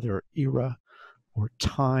some other era or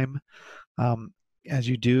time. As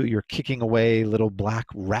you do, you're kicking away little black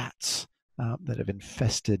rats that have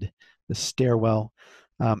infested the stairwell.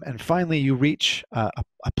 And finally, you reach a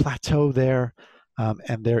plateau there,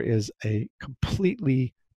 and there is a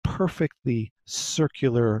completely, perfectly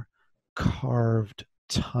circular carved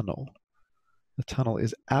tunnel. The tunnel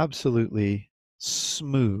is absolutely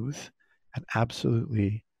smooth and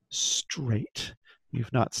absolutely straight.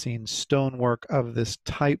 You've not seen stonework of this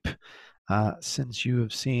type since you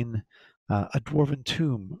have seen a dwarven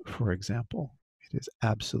tomb, for example. It is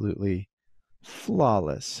absolutely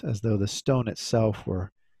flawless, as though the stone itself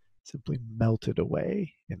were simply melted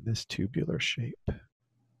away in this tubular shape.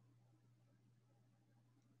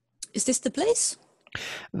 Is this the place?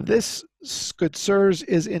 This, good sirs,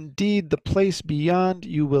 is indeed the place beyond.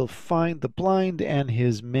 You will find the blind and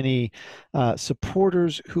his many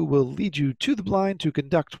supporters who will lead you to the blind to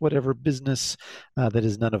conduct whatever business that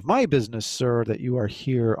is none of my business, sir, that you are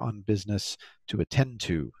here on business to attend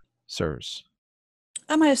to, sirs.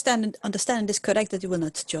 Am I understanding this correct, that you will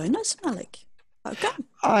not join us, Malik? How come?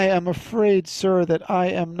 I am afraid, sir, that I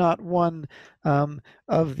am not one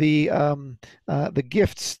of the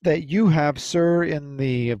gifts that you have, sir, in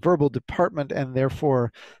the verbal department, and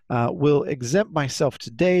therefore will exempt myself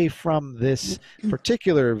today from this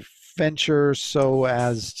particular venture, so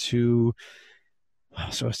as to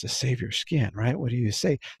save your skin, right? What do you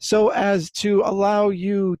say? So as to allow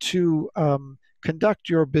you to conduct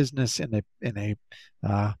your business in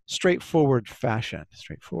a straightforward fashion.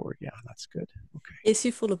 Straightforward, yeah, that's good. Okay. Is he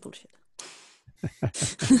full of bullshit?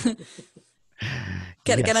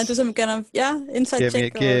 Can I do some kind of insight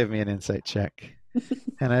check? Give me an insight check.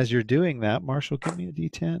 And as you're doing that, Marshall, give me a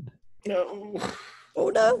D10. No. Oh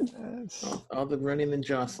no. Yes. All the running and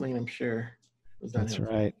jostling, I'm sure. That's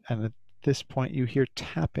right. And at this point, you hear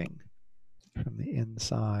tapping from the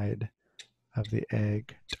inside of the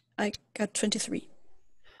egg. I got 23.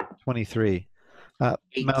 23.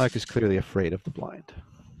 Malik is clearly afraid of the blind.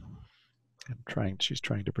 And she's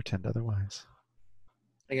trying to pretend otherwise.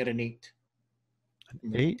 I got an 8.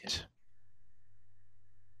 An 8.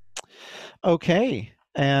 Okay.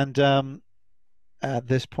 And at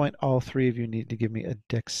this point, all three of you need to give me a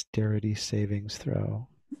dexterity savings throw.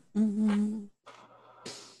 Mm-hmm.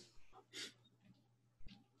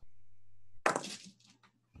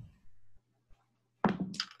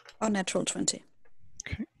 Oh, natural 20.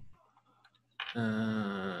 Okay.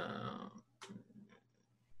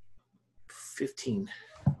 15.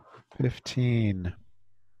 15.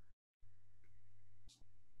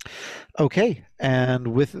 Okay, and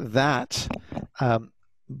with that,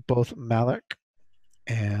 both Malik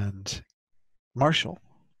and Marshall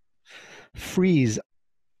freeze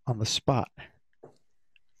on the spot.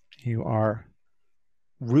 You are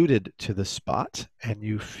rooted to the spot, and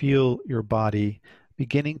you feel your body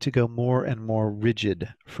beginning to go more and more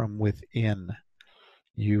rigid from within.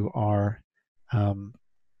 You are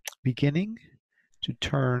beginning to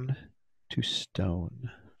turn to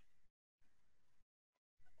stone.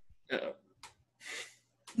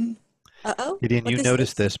 Uh-oh. Gideon, What you is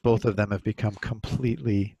notice this? this. Both of them have become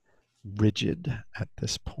completely rigid at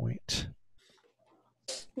this point.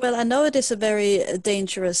 Well, I know it is a very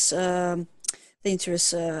dangerous endeavor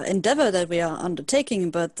that we are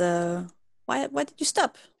undertaking, but why did you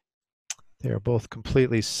stop? They are both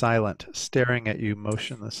completely silent, staring at you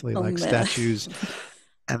motionlessly Oh, like man. statues,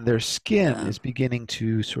 and their skin Yeah. is beginning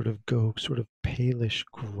to sort of go palish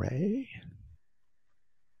gray.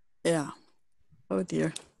 Yeah. Oh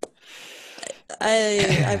dear.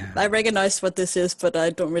 I recognize what this is, but I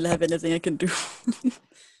don't really have anything I can do.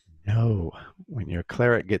 No, when your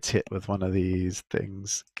cleric gets hit with one of these,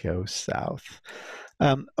 things go south.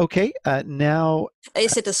 Okay, now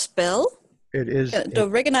Is it a spell? it is. Do I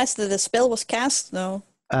recognize that the spell was cast? No.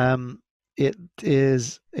 It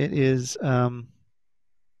is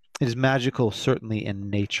magical, certainly in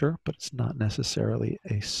nature, but it's not necessarily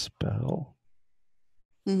a spell.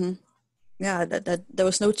 Mm-hmm. Yeah, that there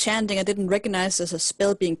was no chanting. I didn't recognize as a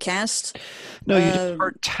spell being cast. No, you just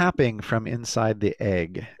heard tapping from inside the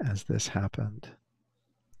egg as this happened.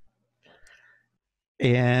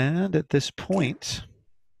 And at this point,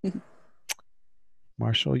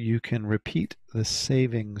 Marshall, you can repeat the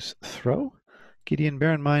savings throw. Gideon,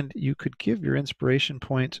 bear in mind, you could give your inspiration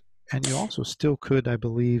point, and you also still could, I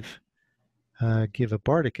believe, give a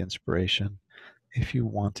bardic inspiration if you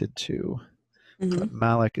wanted to. Mm-hmm. But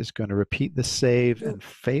Malik is going to repeat the save and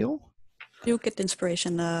fail. You get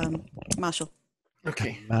inspiration, Marshall.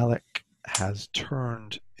 Okay. And Malik has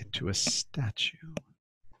turned into a statue.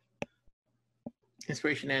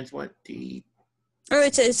 Inspiration adds what? Oh,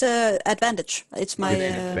 it's a advantage. It's my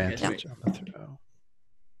advantage on the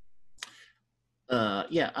throw.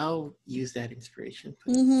 Yeah, I'll use that inspiration.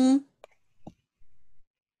 Mm-hmm.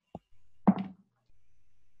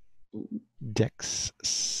 Dex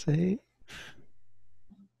save.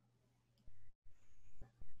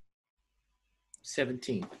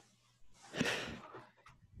 17.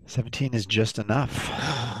 17 is just enough.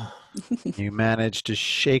 You manage to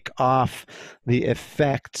shake off the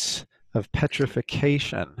effects of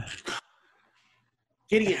petrification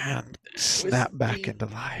Gideon, and snap back into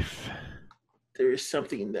life. there is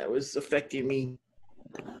something that was affecting me,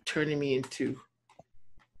 turning me into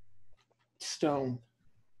stone.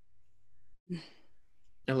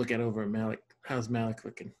 I look over at Malik. How's Malik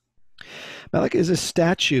looking? Malik is a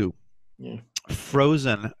statue, Yeah.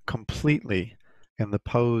 frozen completely in the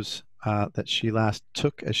pose that she last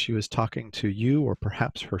took as she was talking to you, or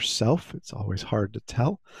perhaps herself. It's always hard to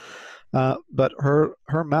tell. But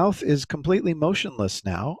her mouth is completely motionless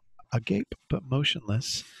now, agape but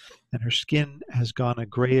motionless, and her skin has gone a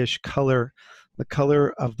grayish color, the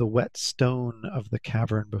color of the wet stone of the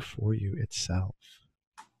cavern before you itself.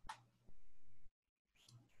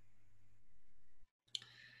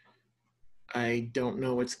 I don't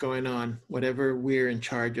know what's going on. Whatever we're in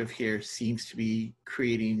charge of here seems to be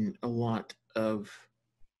creating a lot of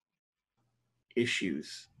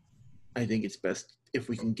issues. I think it's best if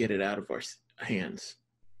we can get it out of our hands.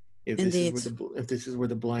 If Indeed. this is where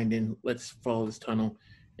the blind in, let's follow this tunnel,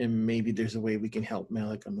 and maybe there's a way we can help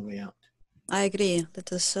Malik on the way out. I agree.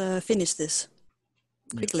 Let us finish this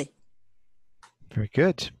quickly. Very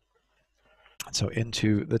good. So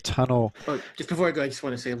into the tunnel. Oh, just before I go, I just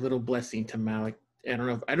want to say a little blessing to Malik. I don't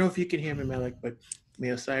know if you can hear me, Malik, but may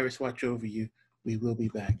Osiris watch over you. We will be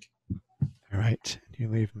back. All right. You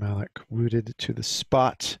leave Malik rooted to the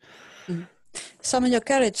spot. Mm-hmm. Summon your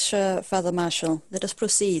courage, Father Marshall. Let us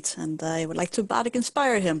proceed, and I would like to bardic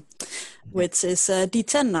inspire him, which is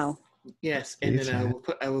D10 now. Yes, and then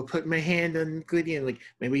I will put my hand on Gideon, like,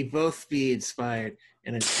 may we both be inspired,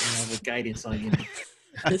 and I have a guidance on you.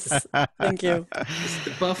 Yes, thank you. It's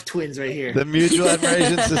the buff twins right here. The Mutual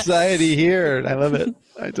Admiration Society here. I love it.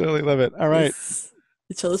 I totally love it. All right.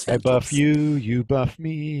 Each other's I buff vengeance. you buff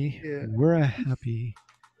me. Yeah. We're a happy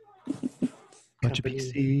bunch of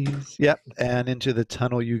Company. PCs. Yep, and into the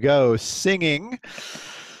tunnel you go, singing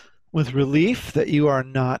with relief that you are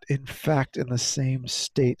not, in fact, in the same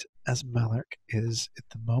state as Malak is at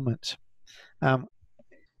the moment.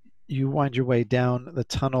 You wind your way down the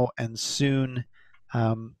tunnel and soon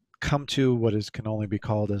come to what can only be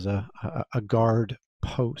called as a guard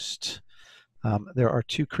post. There are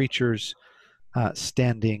two creatures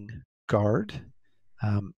standing guard.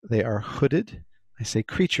 They are hooded. I say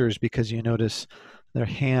creatures because you notice their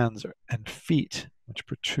hands and feet, which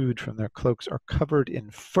protrude from their cloaks, are covered in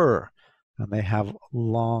fur, and they have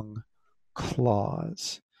long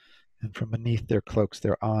claws. And from beneath their cloaks,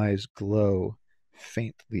 their eyes glow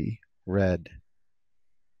faintly red.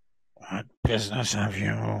 What business have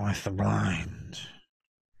you with the blind?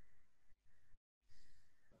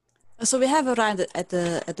 So we have arrived at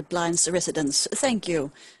the blind's residence. Thank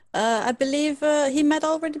you. I believe he might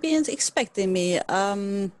already be expecting me.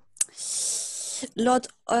 Lord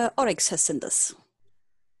Oryx has sent us.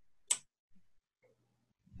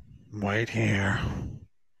 Wait here.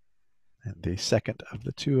 And the second of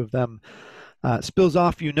the two of them spills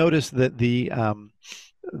off. You notice that the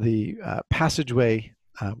passageway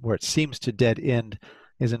where it seems to dead end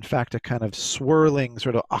is in fact a kind of swirling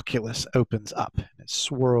sort of oculus opens up. And it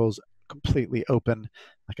swirls completely open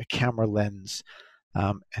like a camera lens.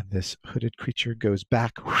 And this hooded creature goes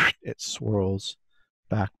back. It swirls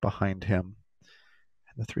back behind him.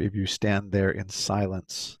 And the three of you stand there in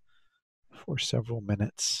silence for several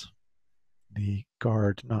minutes. The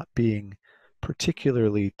guard not being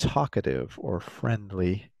particularly talkative or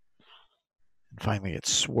friendly. And finally it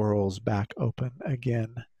swirls back open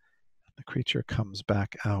again. The creature comes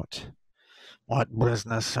back out. What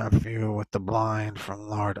business have you with the blind from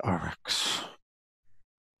Lord Oryx?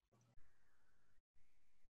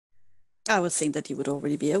 I would think that you would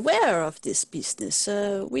already be aware of this business.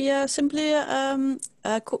 We are simply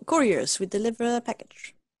couriers. We deliver a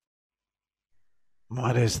package.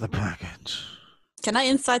 What is the package? Can I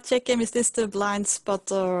insight check him? Is this the blind spot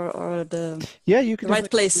or the You can right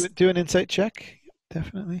place? do an insight check.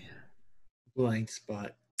 Definitely. Blind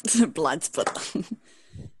spot. Blind spot.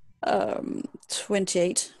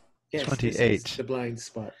 28. Yes, 28. This is the blind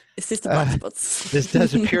spot. Is this the blind spots? This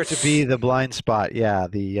does appear to be the blind spot. Yeah,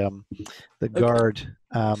 the guard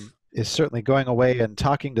is certainly going away and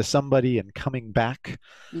talking to somebody and coming back.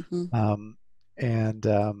 Mm-hmm.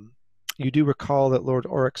 You do recall that Lord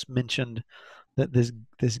Oryx mentioned that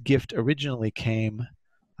this gift originally came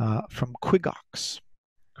from Quigox.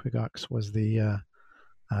 Quigox was the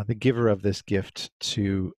giver of this gift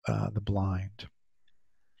to the blind.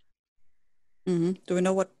 Mm-hmm. Do we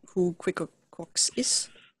know who Quigox is?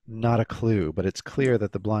 Not a clue, but it's clear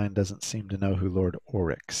that the blind doesn't seem to know who Lord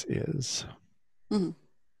Oryx is. Mm-hmm.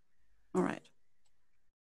 All right.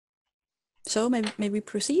 So maybe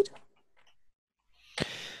proceed.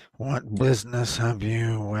 What business have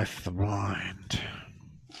you with the blind?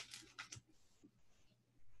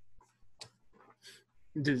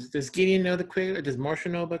 Does Gideon know the Quig? Or does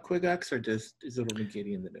Marshall know about Quigox, or is it only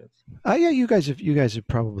Gideon that knows? Yeah, you guys have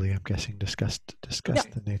probably, I'm guessing, discussed Yeah.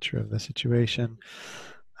 the nature of the situation.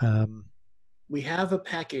 We have a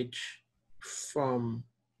package from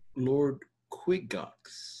Lord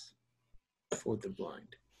Quigox for the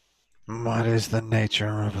blind. What is the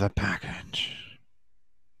nature of the package?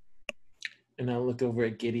 And I look over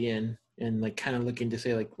at Gideon and kind of looking to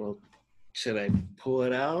say well, should I pull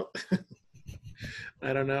it out?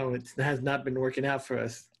 I don't know. It has not been working out for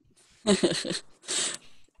us.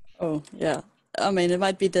 Oh, yeah. I mean, it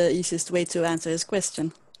might be the easiest way to answer his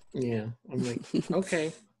question. Yeah. I'm like,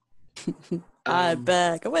 okay. I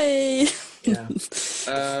back away. Yeah.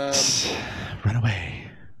 Run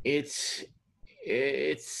away. It's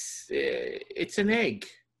an egg.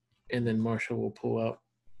 And then Marshall will pull out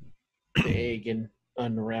the egg and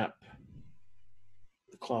unwrap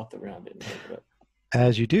the cloth around it and hold it up.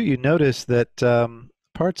 As you do, you notice that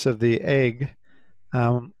parts of the egg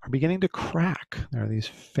are beginning to crack. There are these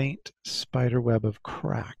faint spider web of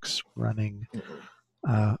cracks running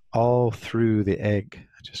all through the egg,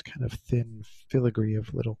 just kind of thin filigree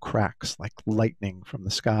of little cracks like lightning from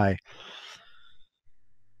the sky.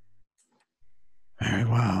 Very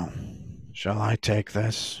well. Shall I take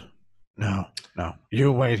this? No.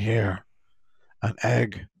 You wait here. An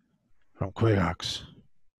egg from Quigox.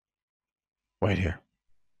 Wait here.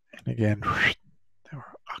 And again, the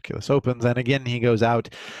oculus opens, and again he goes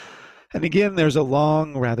out. And again, there's a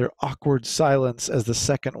long, rather awkward silence as the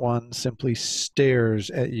second one simply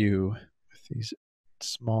stares at you with these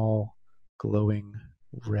small, glowing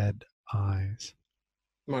red eyes.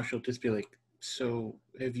 Marshall just be like, so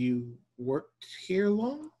have you worked here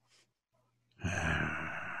long?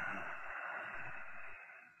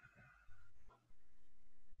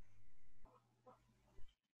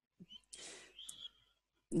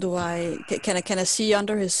 Can I see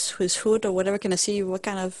under his hood or whatever? Can I see what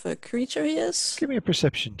kind of creature he is? Give me a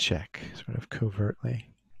perception check, sort of covertly.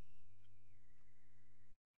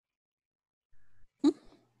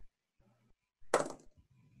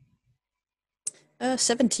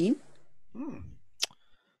 17.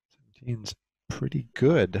 17's pretty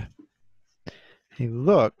good. He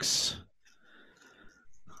looks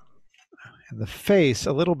in the face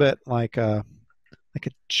a little bit like a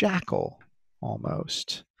jackal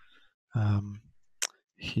almost.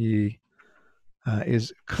 He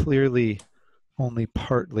is clearly only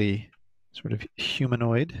partly sort of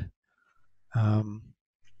humanoid. Yeah,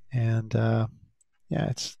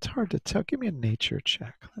 it's hard to tell. Give me a nature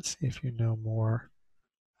check. Let's see if you know more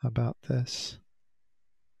about this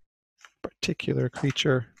particular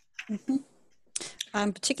creature. Mm-hmm.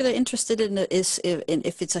 I'm particularly interested in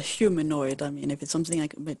if it's a humanoid. I mean, if it's something I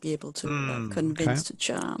might be able to convince to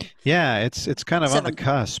charm. Yeah, it's kind of 7. on the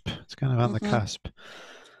cusp. It's kind of on the cusp.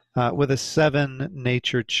 With a 7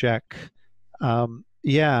 nature check,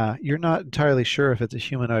 yeah, you're not entirely sure if it's a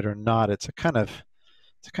humanoid or not. It's a kind of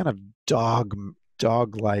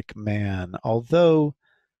dog-like man. Although,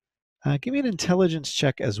 give me an intelligence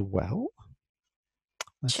check as well.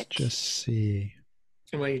 Let's just see.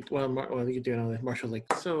 And while you're doing all that, Marshall's like,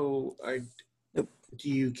 so do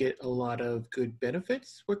you get a lot of good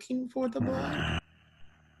benefits working for the blind?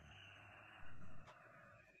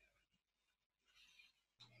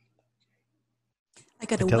 I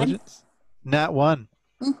got intelligence? Not 1.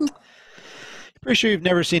 Mm-hmm. Pretty sure you've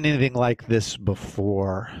never seen anything like this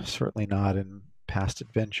before. Certainly not in past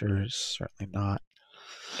adventures. Certainly not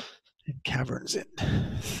in caverns in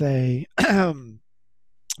Thay.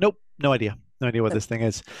 Nope, no idea. No idea what this thing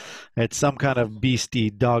is. It's some kind of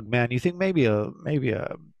beastie dog man. You think maybe a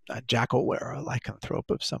jackal or a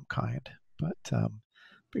lycanthrope of some kind, but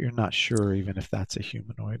you're not sure even if that's a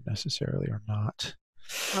humanoid necessarily or not.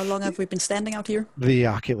 How long have we been standing out here? The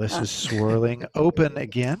oculus is swirling open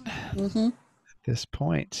again at this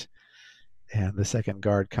point, and the second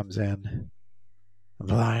guard comes in. The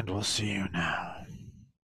blind will see you now.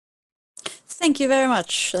 Thank you very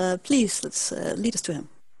much. Please, let's lead us to him.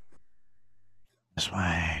 This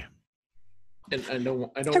way. And I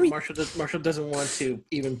know Marshall doesn't want to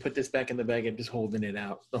even put this back in the bag and just holding it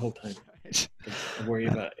out the whole time. Right. I worry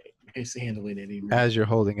about handling it even. As you're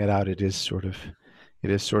holding it out, it is sort of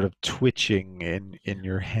twitching in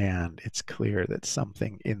your hand. It's clear that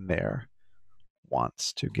something in there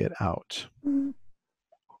wants to get out.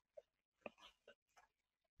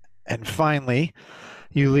 And finally,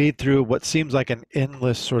 you lead through what seems like an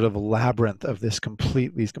endless sort of labyrinth of these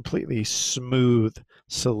completely smooth,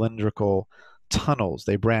 cylindrical tunnels.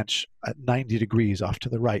 They branch at 90 degrees off to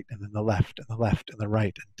the right, and then the left, and the left, and the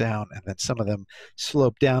right, and down, and then some of them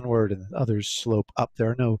slope downward, and others slope up. There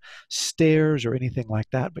are no stairs or anything like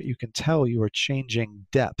that, but you can tell you are changing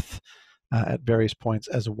depth at various points,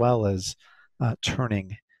 as well as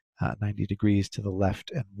turning 90 degrees to the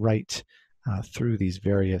left and right through these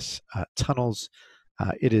various tunnels.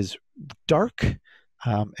 It is dark,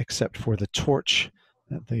 except for the torch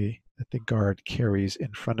that the guard carries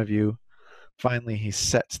in front of you. Finally, he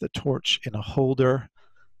sets the torch in a holder,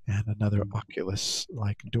 and another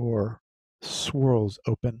oculus-like door swirls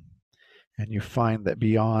open, and you find that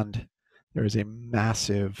beyond there is a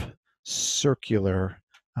massive, circular,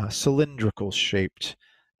 cylindrical-shaped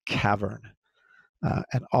cavern,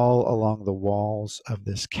 and all along the walls of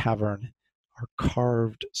this cavern are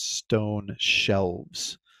carved stone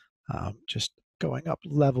shelves, just going up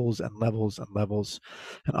levels and levels and levels.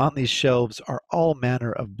 And on these shelves are all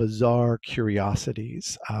manner of bizarre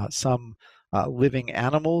curiosities, some living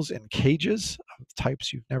animals in cages of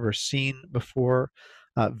types you've never seen before,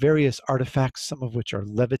 various artifacts, some of which are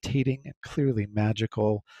levitating and clearly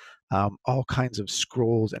magical, all kinds of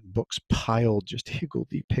scrolls and books piled just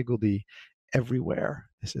higgledy-piggledy everywhere.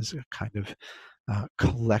 This is a kind of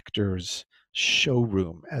collector's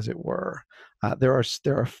showroom, as it were. There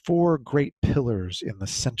are 4 great pillars in the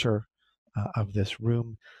center of this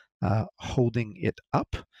room, holding it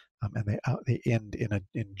up, and they end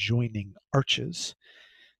in joining arches.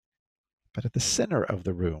 But at the center of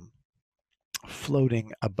the room,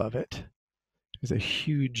 floating above it, is a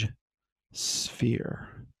huge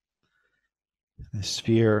sphere. The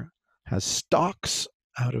sphere has stalks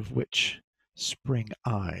out of which spring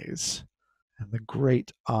eyes, and the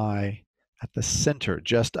great eye at the center,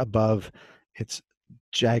 just above its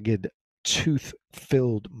jagged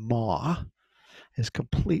tooth-filled maw is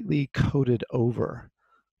completely coated over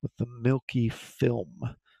with the milky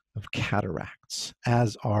film of cataracts,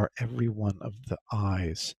 as are every one of the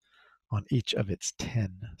eyes on each of its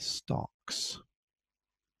 10 stalks.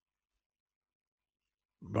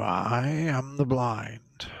 I am the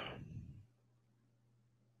blind.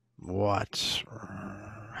 What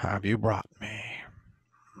have you brought me?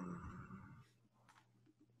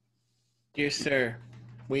 Dear sir,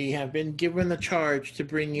 we have been given the charge to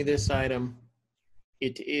bring you this item.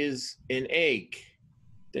 It is an egg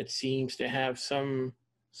that seems to have some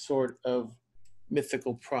sort of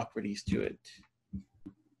mythical properties to it.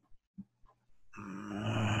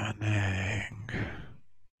 An egg.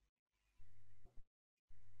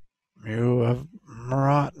 You have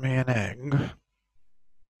brought me an egg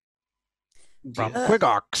from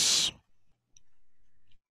Quigox.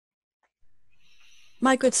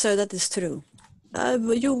 My good sir, that is true.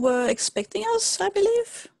 You were expecting us, I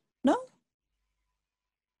believe? No?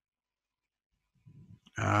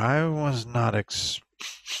 I was not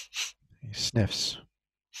He sniffs.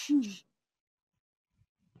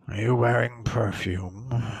 Are you wearing perfume?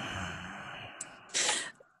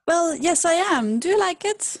 Well, yes, I am. Do you like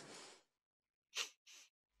it?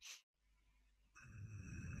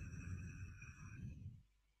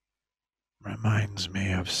 Reminds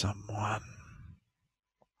me of someone.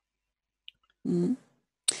 Mm.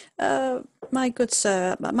 My good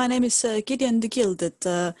sir, my name is Gideon the Gilded.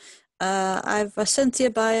 I've sent here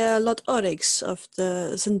by Lord Oryx of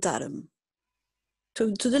the Zentarum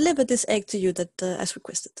to deliver this egg to you that as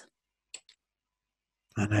requested.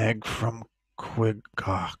 An egg from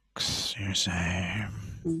Quigox, you say?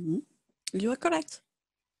 Mm-hmm. You are correct.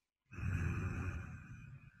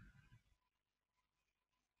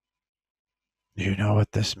 Do you know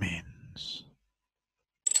what this means?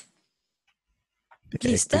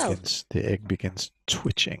 Please tell. The egg begins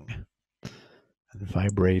twitching and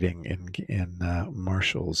vibrating in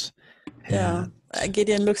Marshall's hand. Yeah,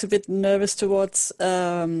 Gideon looks a bit nervous towards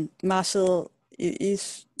Marshall.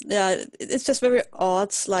 It's just very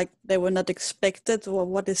odd. Like they were not expected. Well,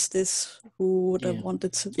 what is this? Who would have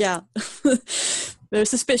wanted to? Yeah, very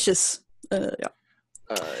suspicious.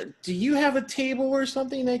 Do you have a table or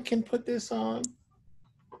something that can put this on?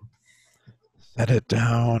 Set it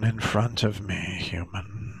down in front of me,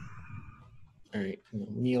 human. All right,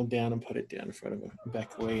 kneel down and put it down in front of him.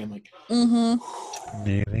 Back away and like. Mm-hmm.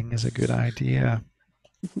 Kneeling is a good idea.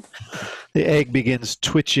 The egg begins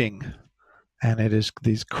twitching, and it is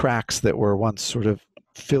these cracks that were once sort of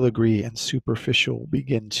filigree and superficial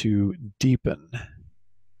begin to deepen.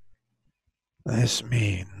 This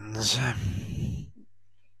means,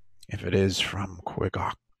 if it is from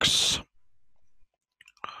Quigox,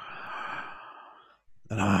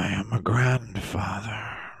 that I am a grandfather.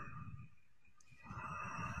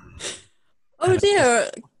 Oh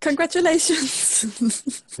dear!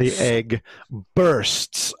 Congratulations! The egg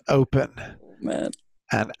bursts open, Man.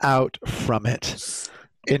 and out from it,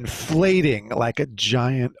 inflating like a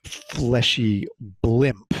giant fleshy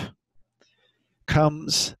blimp,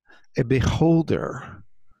 comes a beholder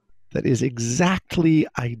that is exactly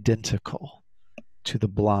identical to the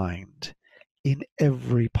blind in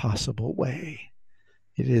every possible way.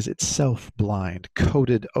 It is itself blind,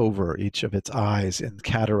 coated over each of its eyes in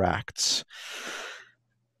cataracts.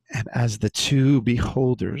 And as the two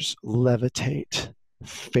beholders levitate,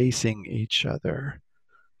 facing each other,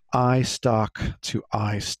 eye stalk to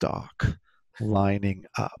eye stalk, lining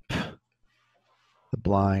up, the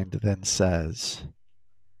blind then says,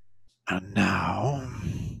 "And now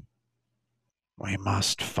we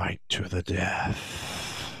must fight to the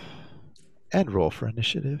death." And roll for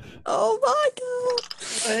initiative. Oh my god!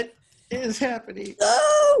 What is happening?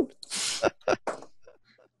 No!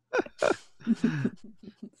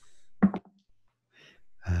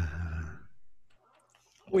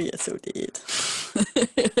 Oh yes, indeed.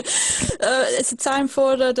 Is it time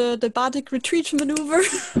for the bardic retreat maneuver?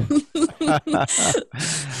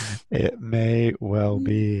 It may well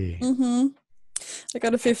be. Mm-hmm. I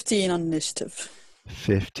got a 15 on initiative.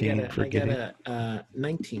 15 for Gideon. I got a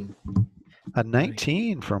 19. A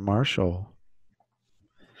 19 for Marshall.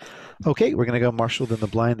 Okay, we're going to go Marshall, then the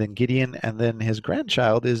blind, then Gideon, and then his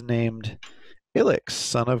grandchild is named Ilix,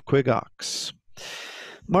 son of Quigox.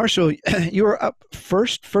 Marshall, you are up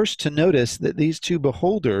first to notice that these two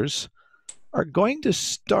beholders are going to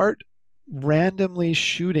start randomly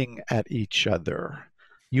shooting at each other.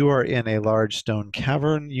 You are in a large stone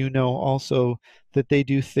cavern. You know also that they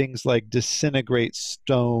do things like disintegrate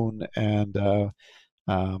stone and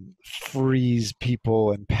freeze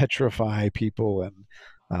people and petrify people and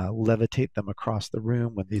levitate them across the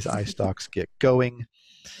room when these eye stalks get going.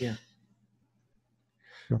 Yeah.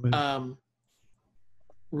 Your move.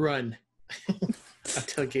 Run. I'll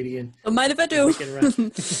tell Gideon. Don't mind if I do. We can run.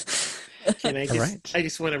 Can I All just? right. I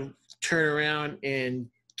just want to turn around and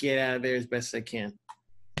get out of there as best I can.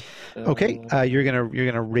 Okay, you're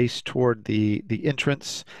gonna race toward the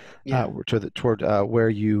entrance, Yeah. toward where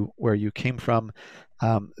you came from.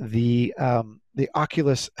 The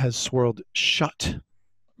oculus has swirled shut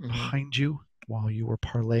Mhm. behind you while you were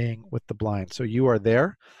parlaying with the blind. So you are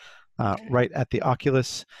there, Okay. right at the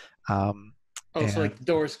oculus. Oh, so like the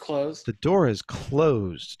door's closed. The door is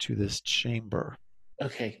closed to this chamber.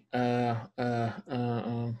 Okay.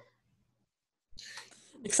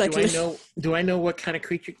 Exactly. Do I know what kind of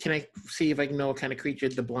creature? Can I see if I can know what kind of creature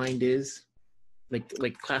the blind is?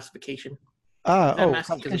 Like classification. I'm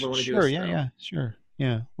asking 'cause if I wanna do a sure, spell. sure,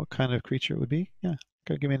 yeah. What kind of creature it would be? Yeah,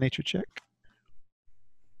 go give me a nature check.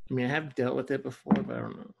 I mean, I have dealt with it before, but I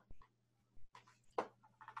don't know.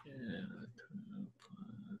 Yeah, 12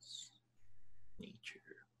 plus nature.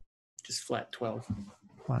 Just flat 12.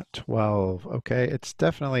 Flat 12. Okay, it's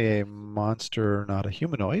definitely a monster, not a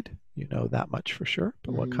humanoid. You know that much for sure.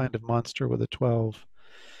 But what Mhm. kind of monster with a 12?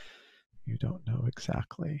 You don't know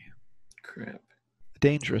exactly. Crap. A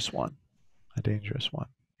dangerous one.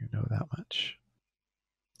 You know that much.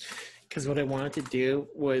 Because what I wanted to do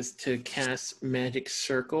was to cast Magic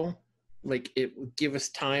Circle. Like, it would give us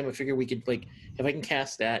time. I figure we could, like, if I can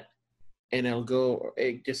cast that, and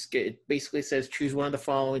it basically says choose one of the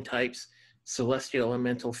following types: celestial,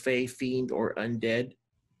 elemental, fey, fiend, or undead.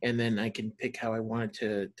 And then I can pick how I want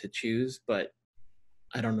it to choose, but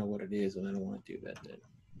I don't know what it is, and I don't want to do that then,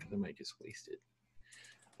 because I might just waste it.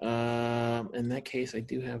 In that case, I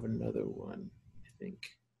do have another one, I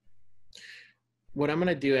think. What I'm going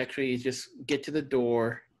to do actually is just get to the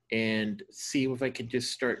door and see if I could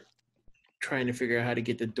just start trying to figure out how to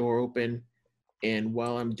get the door open. And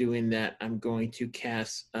while I'm doing that, I'm going to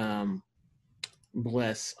cast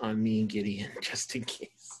Bless on me and Gideon, just in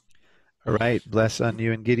case. All right, bless on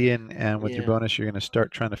you and Gideon. And with your Yeah. bonus, you're going to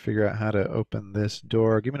start trying to figure out how to open this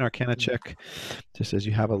door. Give me an Arcana check, just as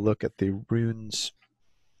you have a look at the runes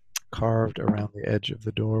carved around the edge of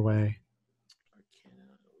the doorway.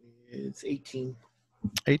 It's 18.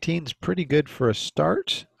 18 is pretty good for a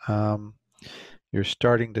start. You're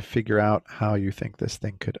starting to figure out how you think this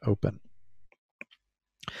thing could open.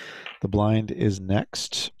 The blind is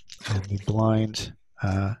next, and the blind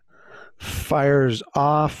fires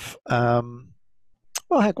off.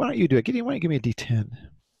 Well, heck, why don't you do it? Gideon, why don't you give me a D10?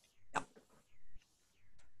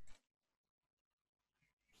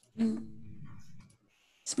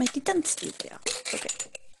 It's my D10 still there. Okay.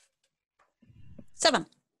 7.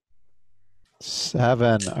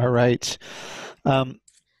 7. All right.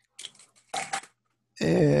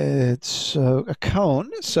 It's a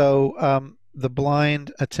cone. So the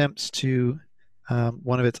blind attempts to,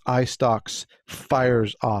 one of its eye stalks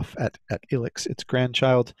fires off at Ilix, its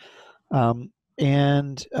grandchild.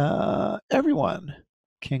 And everyone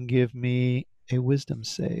can give me a wisdom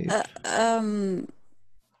save.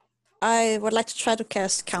 I would like to try to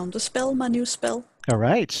cast Counterspell, my new spell. All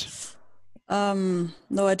right.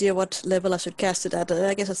 No idea what level I should cast it at.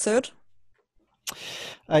 I guess a 3rd.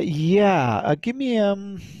 Yeah. Give me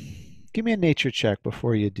a nature check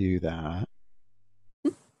before you do that.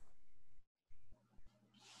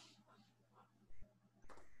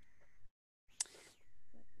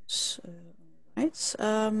 So, right.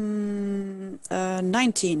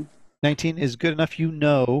 19. 19 is good enough. You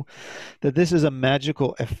know that this is a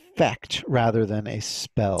magical effect rather than a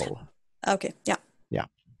spell. Okay, yeah. Yeah.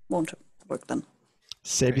 Won't work then.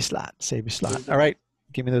 Save your slot. All right.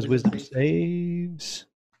 Give me those wisdom saves.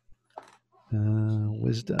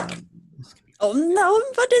 Wisdom. Oh no,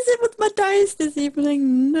 what is it with my dice this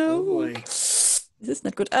evening? No. Oh boy. This is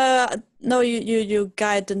not good. No, you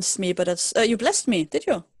guidance me, but that's you blessed me, did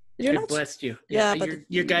you? Did you I not? blessed you. Yeah, Yeah, but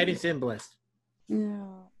your guidance and blessed. Yeah.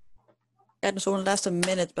 Guidance only lasts a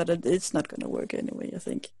minute, but it's not gonna work anyway, I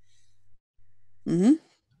think. Mm-hmm.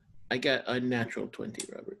 I got a natural 20,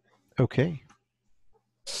 Robert. Okay.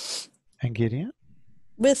 And Gideon?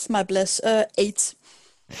 With my bless, 8.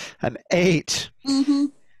 An 8. Mm-hmm.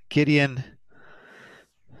 Gideon,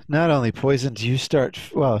 not only poisoned, you start,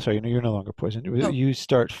 well, sorry, you're no longer poisoned. No. You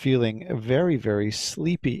start feeling very, very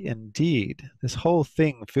sleepy indeed. This whole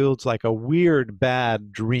thing feels like a weird,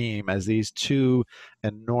 bad dream as these two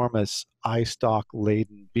enormous eye stalk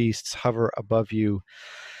laden beasts hover above you.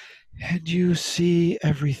 And you see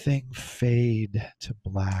everything fade to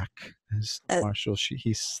black as Marshall,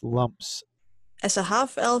 he slumps. As a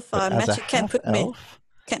half elf, But as magic a can't put me. half-elf,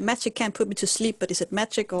 Magic can't put me to sleep, but is it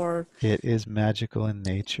magic or? It is magical in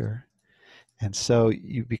nature. And so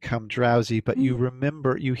you become drowsy, but you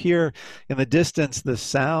remember, you hear in the distance the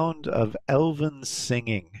sound of elven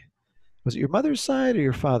singing. Was it your mother's side or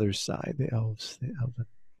your father's side? The elves, the elven.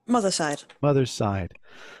 Mother side. Mother's side.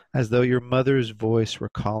 As though your mother's voice were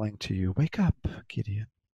calling to you, wake up, Gideon.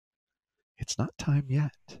 It's not time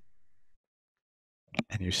yet.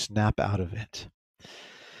 And you snap out of it.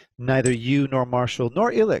 Neither you nor Marshall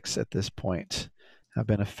nor Ilix at this point have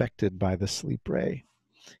been affected by the sleep ray.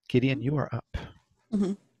 Gideon, you are up.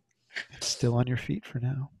 Mm-hmm. It's still on your feet for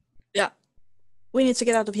now. Yeah. We need to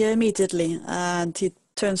get out of here immediately. And he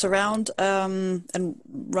turns around and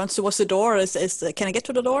runs towards the door. Can I get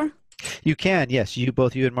to the door? You can, yes.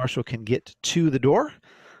 Both you and Marshall can get to the door.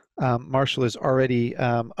 Marshall is already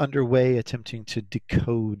underway attempting to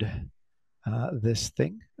decode this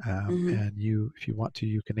thing. And you, if you want to,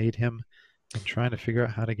 you can aid him in trying to figure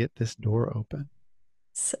out how to get this door open.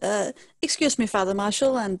 Excuse me, Father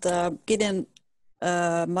Marshall, and Gideon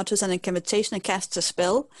mutters an incantation and casts a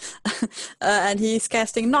spell. And he's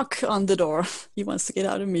casting knock on the door. He wants to get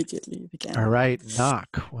out immediately if he can. All right,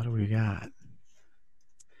 knock. What do we got?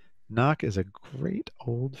 Knock is a great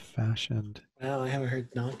old-fashioned Well, I haven't heard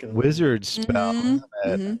knock. wizard spell. I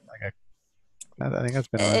think that's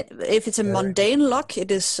been if it's a mundane lock,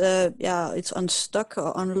 it is it's unstuck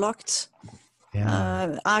or unlocked.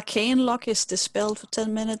 Yeah. Arcane lock is dispelled for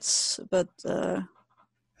 10 minutes, but and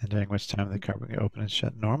during which time the cupboard can open and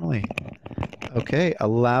shut normally. Okay, a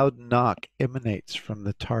loud knock emanates from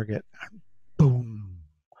the target. Boom,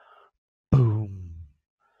 boom,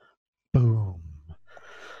 boom.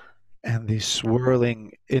 And the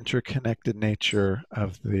swirling, interconnected nature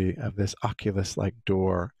of this oculus-like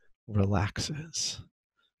door relaxes.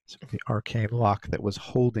 So the arcane lock that was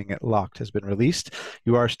holding it locked has been released.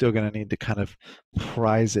 You are still going to need to kind of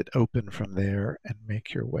prise it open from there and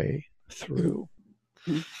make your way through.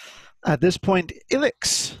 At this point,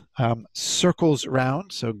 Ilix circles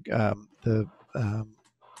around. So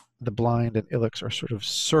the blind and Ilix are sort of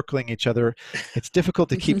circling each other. It's difficult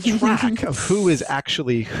to keep track of who is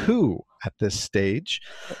actually who at this stage.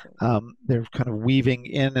 They're kind of weaving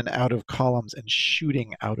in and out of columns and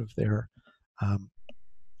shooting out of their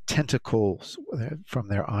tentacles from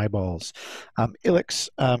their eyeballs. Ilix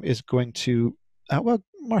is going to,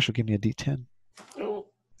 Marshall, give me a D10. Oh,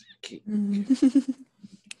 okay.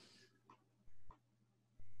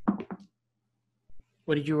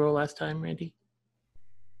 What did you roll last time, Randy?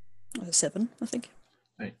 7, I think.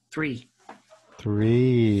 All right, 3.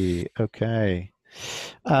 3. Okay.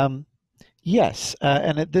 Yes,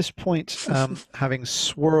 and at this point, having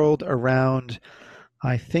swirled around,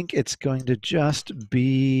 I think it's going to just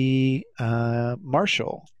be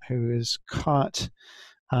Marshall who is caught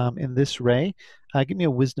in this ray. Give me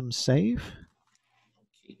a wisdom save.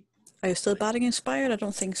 Are you still batting inspired? I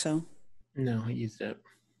don't think so. No, I used that.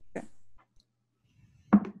 Okay.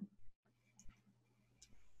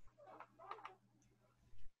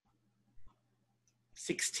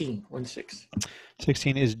 16. 16.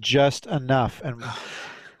 16 is just enough. And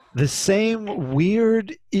the same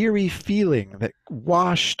weird, eerie feeling that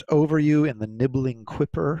washed over you in the nibbling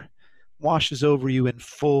quipper washes over you in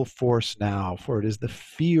full force now, for it is the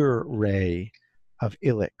fear ray of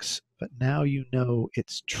Ilix. But now you know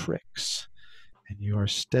its tricks, and you are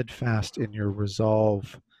steadfast in your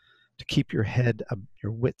resolve to keep your head,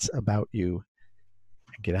 your wits about you,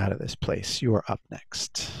 and get out of this place. You are up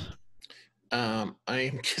next. I'm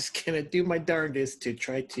just going to do my darndest to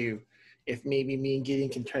try to, if maybe me and Gideon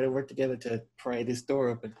can try to work together to pry this door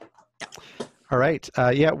open. All right.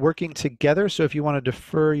 Working together. So if you want to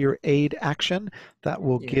defer your aid action, that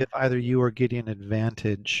will give either you or Gideon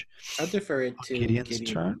advantage. I'll defer it to Gideon's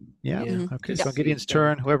turn. Yeah. Mm-hmm. Okay. So on Gideon's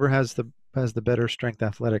turn, whoever has the better strength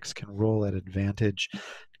athletics can roll at advantage to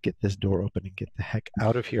get this door open and get the heck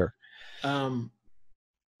out of here. But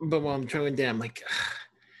while I'm throwing down, I'm like,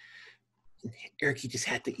 Eric, you just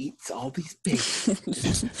had to eat all these babies.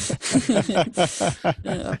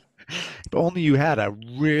 Yeah. If only you had a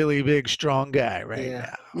really big, strong guy right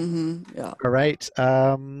now. Mm-hmm. Yeah. All right.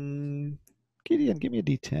 Gideon, give me a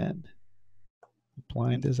D10.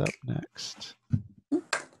 Blind is up next.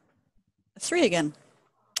 3 again.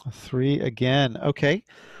 3 again. Okay.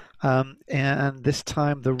 And this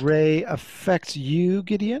time the ray affects you,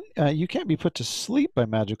 Gideon. You can't be put to sleep by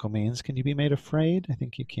magical means. Can you be made afraid? I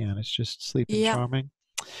think you can. It's just sleep and charming.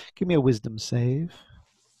 Give me a wisdom save.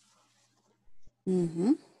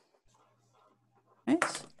 Mm-hmm.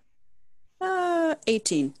 Nice.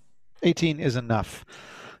 18. 18 is enough.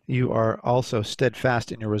 You are also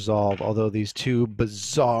steadfast in your resolve, although these two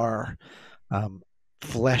bizarre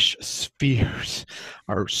flesh spheres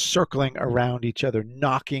are circling around each other,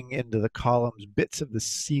 knocking into the columns. Bits of the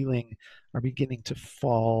ceiling are beginning to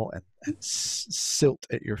fall and silt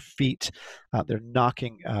at your feet. They're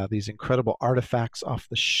knocking these incredible artifacts off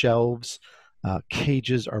the shelves.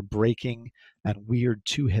 Cages are breaking, and weird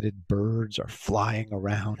two-headed birds are flying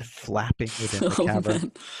around, flapping within the cavern.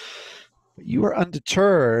 Man. But you are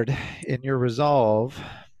undeterred in your resolve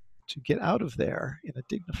to get out of there in a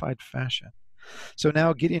dignified fashion. So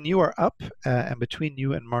now, Gideon, you are up, and between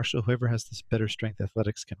you and Marshall, whoever has this better strength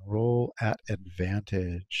athletics can roll at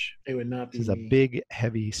advantage. It would not be This is a me. big,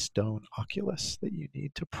 heavy stone oculus that you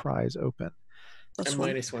need to prise open. Plus A one.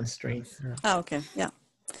 -1 strength. Oh, okay, yeah.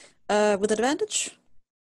 With advantage?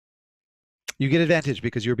 You get advantage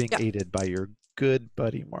because you're being Yeah. aided by your good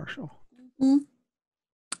buddy, Marshall. Mm.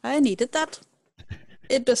 I needed that.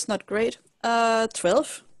 It is not great.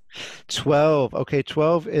 12. 12. Okay,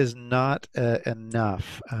 12 is not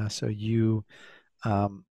enough. So you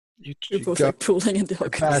You're both go like pulling in the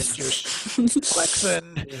hook. past your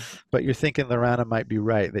flexing, Yeah. but you're thinking Lorana might be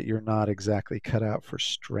right that you're not exactly cut out for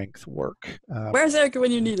strength work. Where's Eric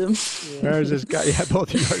when you need him? Where is this guy? Yeah,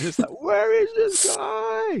 both of you are just like, where is this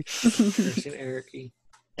guy? Cursing Eric-y.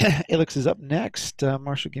 Ilix is up next.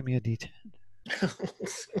 Marshall, give me a D10.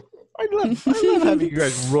 I love having you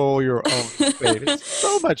guys roll your own fate. It's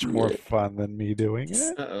so much more fun than me doing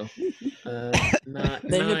it. Uh-oh. Not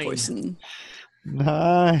Then you're 9. poison.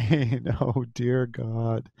 9. Oh, dear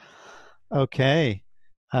God. Okay.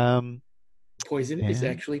 Poison is And-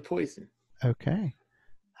 actually poison. Okay.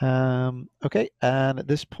 Okay. And at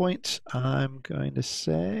this point, I'm going to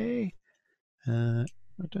say,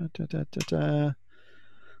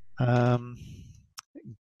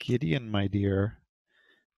 Gideon, my dear,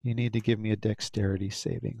 you need to give me a dexterity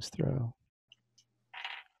savings throw.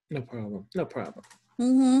 No problem. No problem.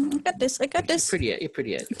 I got this. I got You're this. pretty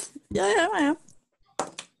agile. Yeah, I am.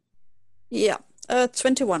 Yeah.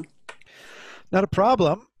 21. Not a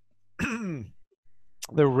problem.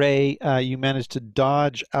 The ray, you managed to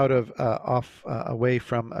dodge out of away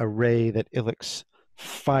from a ray that Ilix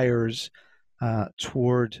fires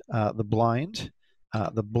toward the blind.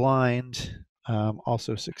 The blind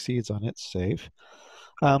also succeeds on its save.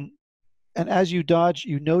 And as you dodge,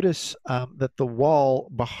 you notice that the wall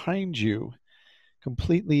behind you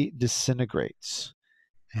completely disintegrates,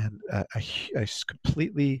 and a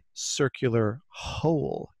completely circular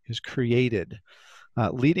hole is created,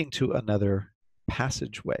 leading to another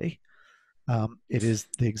passageway. It is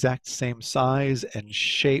the exact same size and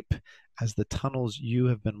shape as the tunnels you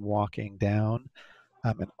have been walking down,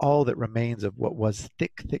 and all that remains of what was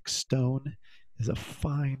thick stone is a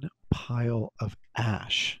fine pile of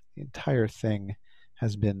ash. The entire thing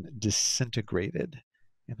has been disintegrated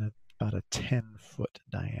in about a 10-foot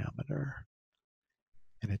diameter,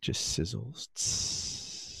 and it just sizzles.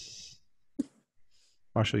 Tss.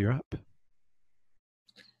 Marshall, you're up.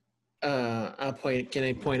 Can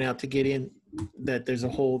I point out to Gideon that there's a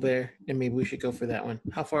hole there, and maybe we should go for that one?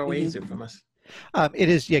 How far away is it from us? It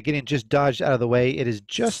is, Gideon just dodged out of the way. It is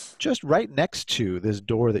just right next to this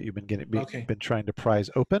door that you've been trying to prise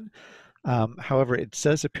open. However, it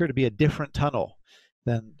does appear to be a different tunnel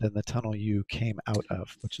than the tunnel you came out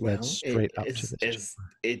of, which led straight up to this.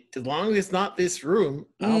 As long as it's not this room,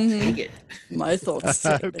 I'll take it. My thoughts.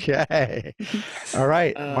 Okay. All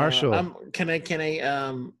right, Marshall. I'm gonna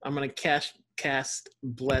cast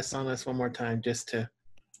bless on us one more time just to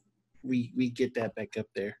we get that back up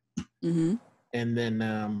there, Mm-hmm. and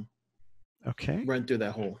then Okay. run through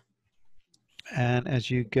that hole. And as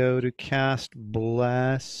you go to cast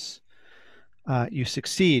bless, you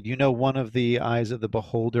succeed. You know, one of the eyes of the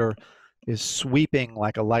beholder is sweeping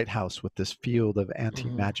like a lighthouse with this field of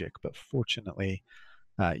anti-magic, but fortunately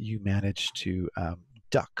you manage to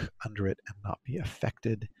duck under it and not be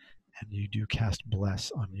affected, and you do cast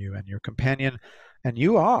bless on you and your companion, and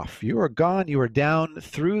you are gone. You are down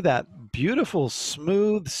through that beautiful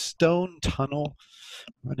smooth stone tunnel,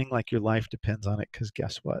 running like your life depends on it, because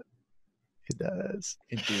guess what, it does.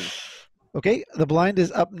 Indeed. Okay, the blind is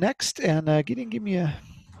up next, and Gideon, give me a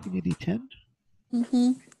D10.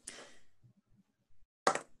 Mm-hmm.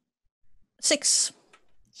 6.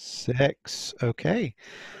 6. Okay.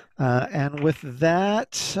 And with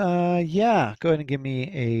that, go ahead and give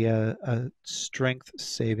me a strength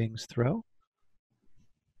savings throw.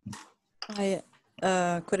 Could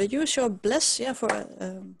I use your bless? Yeah, for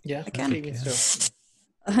Yeah, I can. saving throw.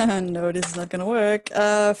 No, this is not gonna work.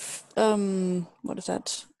 What is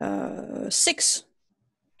that? 6.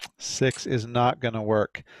 6 is not going to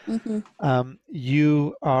work. Mm-hmm.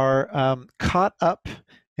 You are caught up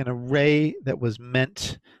in a ray that was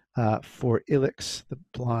meant For Ilix, the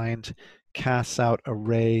blind casts out a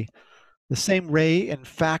ray. The same ray, in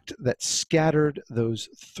fact, that scattered those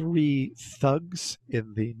 3 thugs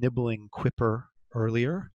in the nibbling quipper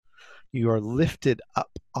earlier. You are lifted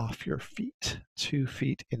up off your feet, 2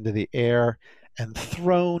 feet into the air, and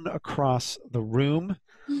thrown across the room.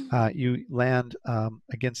 You land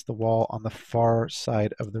against the wall on the far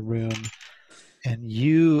side of the room. And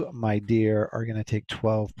you, my dear, are going to take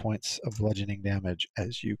 12 points of bludgeoning damage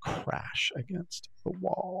as you crash against the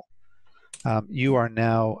wall. You are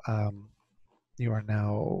now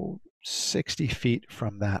 60 feet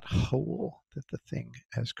from that hole that the thing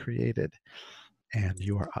has created, and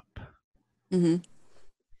you are up. Mm-hmm.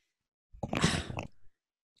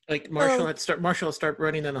 Like Marshall will start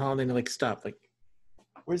running down the hall and then like stop. Like,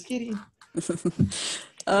 where's Gideon?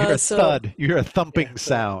 You're a So thud. You're a thumping Yeah,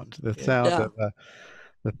 sound. The sound of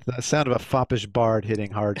the sound of a foppish bard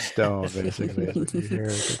hitting hard stone, basically, is what you hear at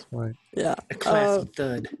this point. yeah, A classic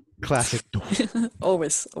thud. Classic.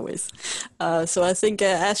 always. So I think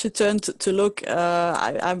as you turn to look,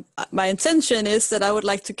 my intention is that I would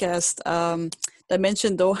like to cast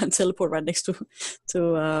Dimension Door and teleport right next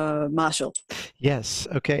to Marshall. Yes.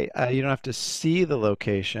 Okay. You don't have to see the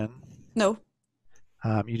location. No.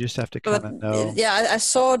 You just have to kind of know. Yeah, I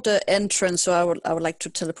saw the entrance, so I would like to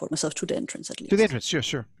teleport myself to the entrance at least. To the entrance,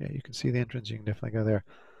 sure. Yeah, you can see the entrance. You can definitely go there.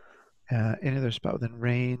 Any other spot within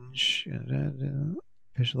range?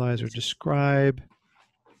 Visualize or describe.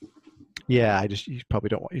 Yeah, you probably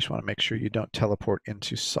don't want. You just want to make sure you don't teleport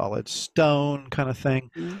into solid stone, kind of thing.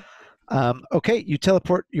 Mm-hmm. Okay, you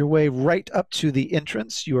teleport your way right up to the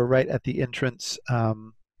entrance. You are right at the entrance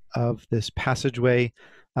of this passageway.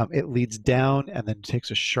 It leads down and then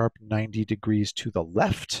takes a sharp 90 degrees to the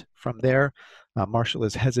left from there. Marshall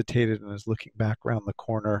has hesitated and is looking back around the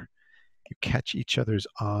corner. You catch each other's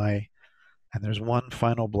eye, and there's one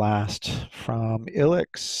final blast from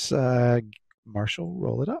Ilix. Marshall,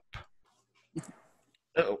 roll it up.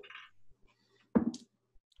 Uh-oh.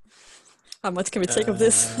 How much can we take of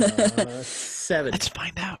this? 7. Let's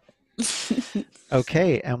find out.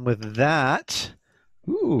 Okay, and with that,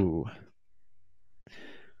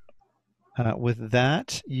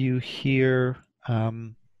 you hear,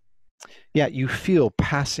 you feel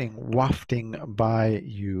passing, wafting by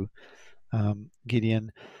you,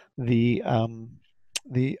 Gideon, the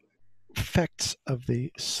effects of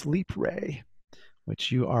the sleep ray,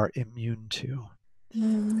 which you are immune to.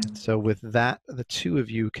 And so with that, the 2 of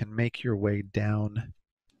you can make your way down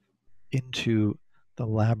into the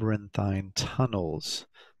labyrinthine tunnels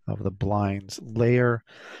of the blind's lair.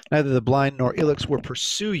 Neither the blind nor Ilix will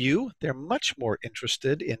pursue you. They're much more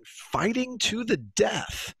interested in fighting to the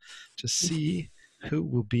death to see who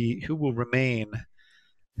will remain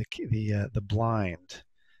the blind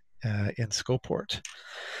in Skullport.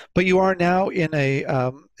 But you are now in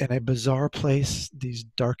a bizarre place. These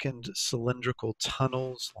darkened cylindrical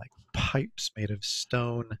tunnels, like pipes made of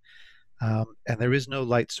stone, and there is no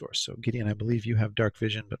light source. So Gideon, I believe you have dark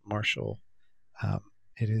vision, but Marshall,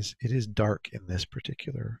 it is dark in this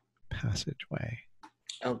particular passageway.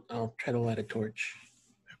 I'll try to light a torch.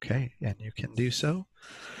 Okay, and you can do so.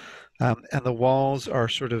 And the walls are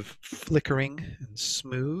sort of flickering and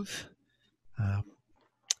smooth.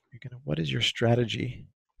 What is your strategy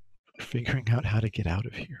for figuring out how to get out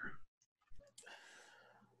of here?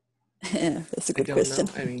 Yeah, that's a good question.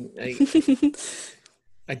 Know. I mean,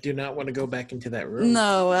 I do not want to go back into that room.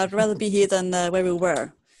 No, I'd rather be here than where we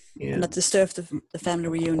were. Yeah. And not disturb the family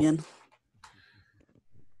reunion.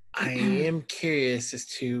 I am curious as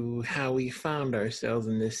to how we found ourselves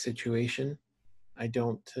in this situation. I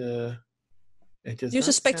don't. You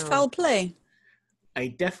suspect foul play? I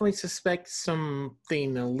definitely suspect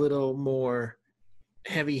something a little more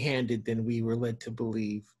heavy-handed than we were led to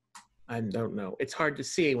believe. I don't know. It's hard to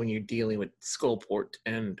see when you're dealing with Skullport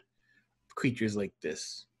and creatures like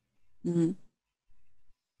this. Mm-hmm.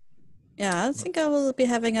 Yeah, I think I will be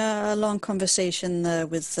having a long conversation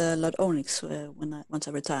with Lord Onyx once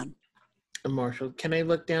I return. Marshall, can I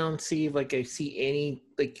look down and see if I see any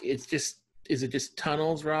is it just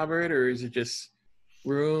tunnels, Robert, or is it just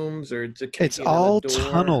rooms, or it's all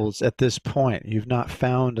tunnels at this point? You've not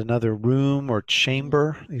found another room or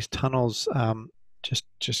chamber. These tunnels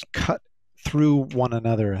just cut through one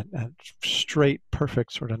another at straight,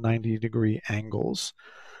 perfect sort of 90-degree angles.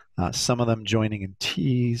 Some of them joining in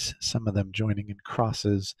T's, some of them joining in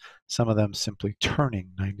crosses, some of them simply turning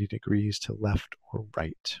 90 degrees to left or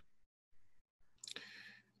right.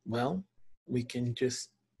 Well, we can just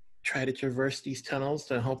try to traverse these tunnels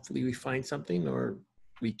to hopefully we find something, or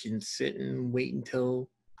we can sit and wait until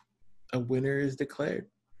a winner is declared.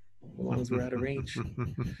 As long as we're out of range.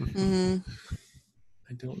 Mm,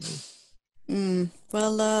 I don't know.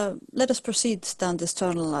 well, let us proceed down this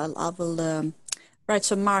tunnel. I will write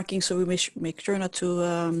some markings so we make sure not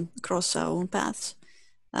to cross our own paths.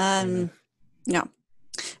 Yeah.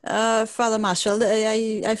 Father Marshall,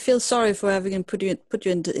 I feel sorry for having put you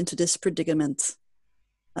into this predicament.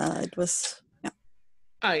 It was, yeah.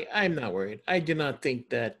 I'm not worried. I do not think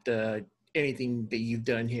that anything that you've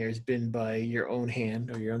done here has been by your own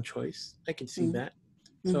hand or your own choice. I can see that.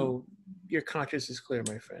 So your conscience is clear,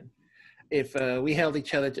 my friend. If we held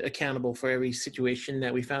each other accountable for every situation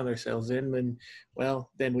that we found ourselves in, then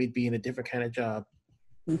we'd be in a different kind of job.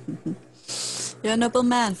 You're a noble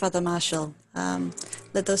man, Father Marshall.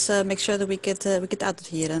 Let us make sure that we get out of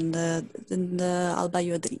here, and then I'll buy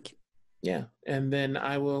you a drink. Yeah, and then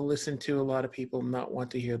I will listen to a lot of people not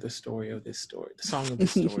want to hear the story of this story, the song of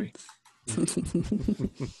this story.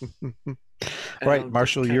 Right,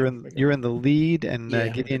 Marshall, you're in the lead, and Yeah,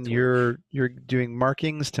 Gideon, you're doing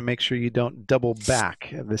markings to make sure you don't double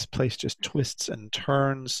back. This place just twists and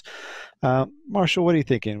turns. Marshall, what are you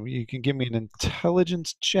thinking? You can give me an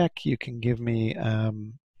intelligence check. You can give me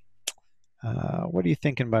what are you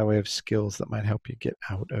thinking by way of skills that might help you get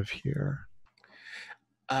out of here?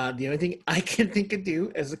 The only thing I can think of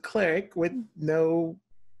do as a cleric with no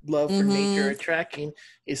love for nature or tracking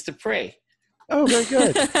is to pray. Oh, very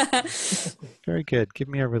good. Very good. Give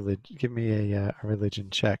me a religion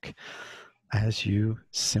check as you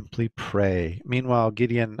simply pray. Meanwhile,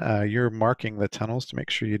 Gideon, you're marking the tunnels to make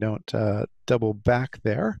sure you don't double back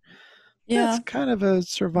there. Yeah. That's kind of a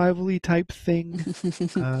survival-y type thing.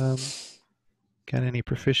 Got any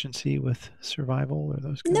proficiency with survival or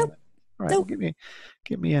those kind of things? All right, well, give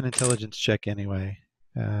me an intelligence check anyway,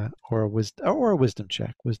 or a wisdom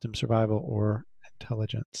check, wisdom, survival, or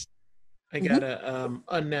intelligence. I got a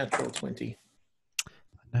unnatural 20.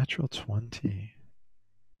 Natural 20.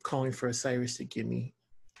 Calling for Osiris to give me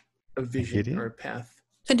a vision or a path.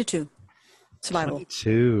 22. Survival.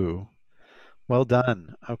 22. Well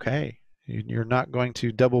done. Okay. You're not going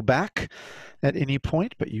to double back at any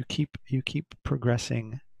point, but you keep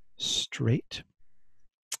progressing straight.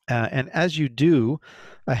 And as you do,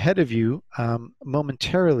 ahead of you,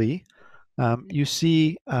 momentarily, you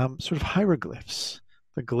see sort of hieroglyphs,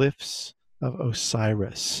 the glyphs of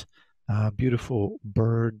Osiris, beautiful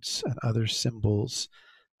birds and other symbols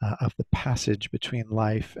of the passage between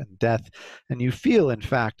life and death. And you feel, in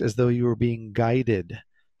fact, as though you are being guided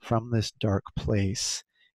from this dark place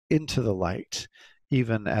into the light,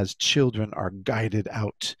 even as children are guided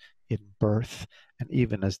out in birth, and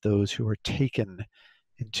even as those who are taken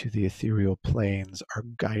into the ethereal planes are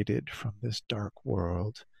guided from this dark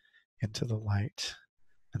world into the light.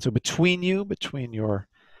 And so between your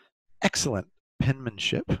excellent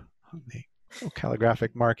penmanship, the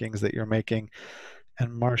calligraphic markings that you're making,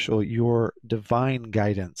 and Marshall, your divine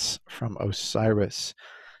guidance from Osiris,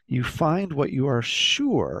 you find what you are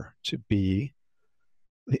sure to be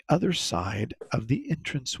the other side of the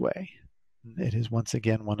entranceway. It is once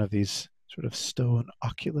again one of these sort of stone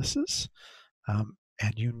oculuses,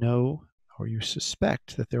 and you know, or you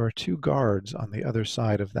suspect, that there are two guards on the other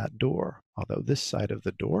side of that door, although this side of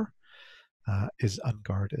the door is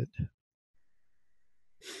unguarded.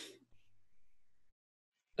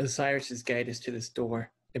 Osiris' guide us to this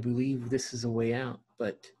door. I believe this is a way out,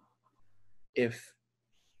 but if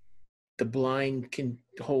the blind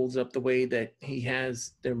holds up the way that he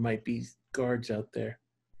has, there might be guards out there.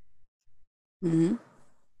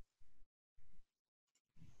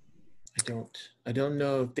 I don't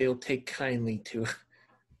know if they'll take kindly to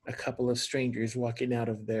a couple of strangers walking out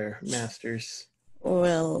of their masters.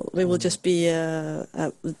 Well, we will just be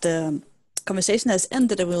the conversation has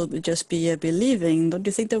ended, and we'll just be leaving. Don't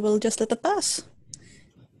you think they will just let it pass?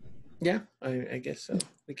 Yeah, I guess so.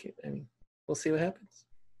 We'll see what happens.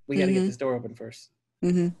 We got to get this door open first.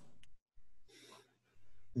 Maybe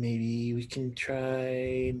we can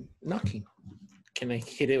try knocking. Can I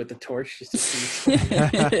hit it with the torch just to see?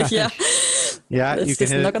 Yeah, you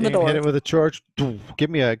can knock on the door. Hit it with a torch. Give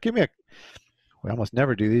me a. We almost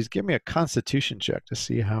never do these. Give me a Constitution check to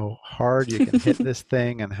see how hard you can hit this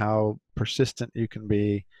thing and how persistent you can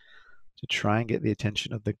be to try and get the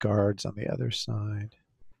attention of the guards on the other side.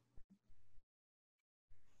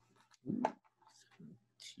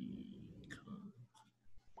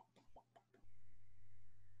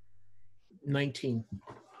 19.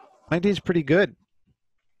 19 is pretty good.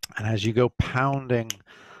 And as you go pounding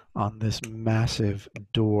on this massive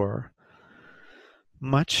door,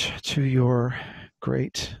 much to your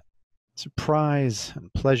great surprise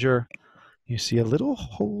and pleasure, you see a little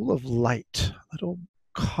hole of light, a little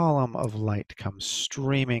column of light comes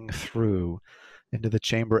streaming through into the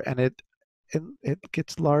chamber, and it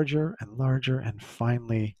gets larger and larger, and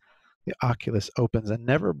finally the oculus opens, and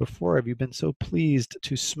never before have you been so pleased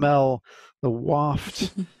to smell the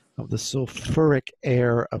waft of the sulfuric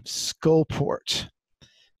air of Skullport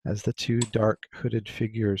as the two dark hooded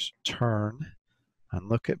figures turn and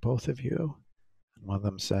look at both of you. And one of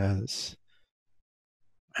them says,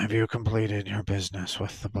 "Have you completed your business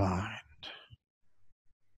with the blind?"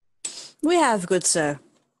 We have, good sir.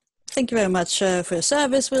 Thank you very much for your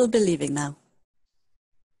service. We'll be leaving now.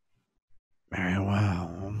 Very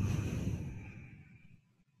well.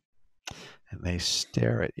 And they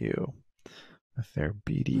stare at you with their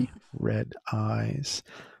beady red eyes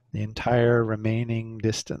the entire remaining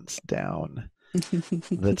distance down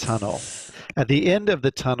the tunnel. At the end of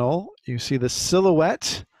the tunnel, you see the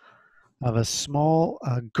silhouette of a small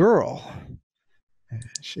girl.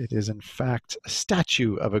 It is, in fact, a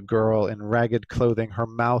statue of a girl in ragged clothing, her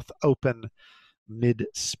mouth open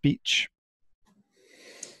mid-speech.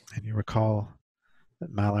 And you recall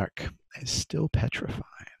that Malark is still petrified.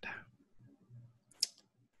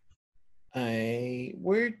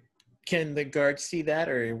 Where can the guards see that,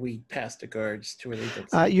 or are we past the guards to where they can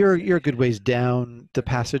see? You're a good ways down the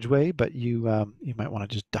passageway, but you might want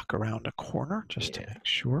to just duck around a corner just to make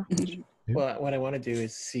sure. Well, what I want to do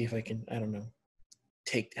is see if I can, I don't know,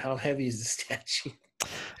 how heavy is the statue?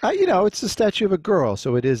 It's the statue of a girl,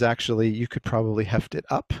 so it is actually, you could probably heft it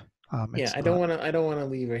up. I don't want to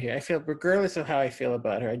leave her here. I feel, regardless of how I feel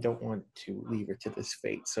about her, I don't want to leave her to this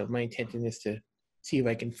fate. So my intention is to see if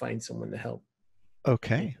I can find someone to help.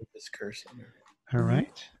 Okay. With this curse on her. All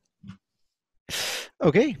right.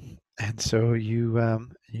 Okay. And so you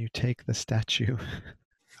take the statue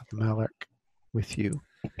of Malark with you.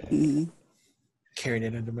 Carrying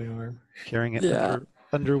it under my arm. Carrying it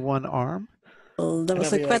under one arm. Well, that was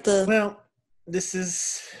quite a... Well, this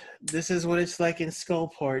is what it's like in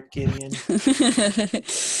Skullport, Gideon.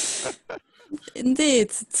 Indeed,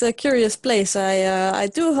 it's a curious place. I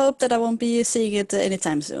do hope that I won't be seeing it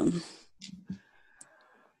anytime soon.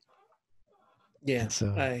 Yeah,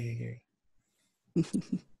 so I agree.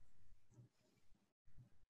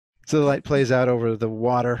 So the light plays out over the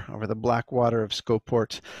water, over the black water of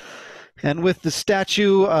Skullport. And with the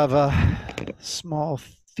statue of a small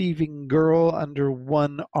thieving girl under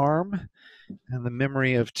one arm, and the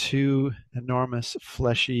memory of two enormous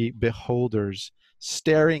fleshy beholders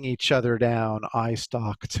staring each other down, eye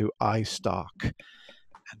stalk to eye stalk,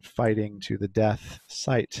 and fighting to the death,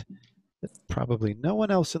 sight that probably no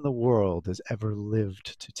one else in the world has ever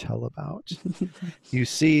lived to tell about. You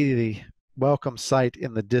see the welcome sight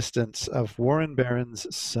in the distance of Warren Barron's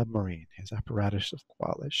submarine, his apparatus of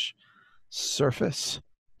Qualish, surface,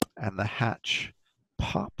 and the hatch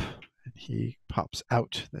pop, and he pops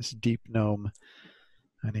out, this deep gnome,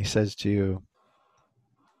 and he says to you,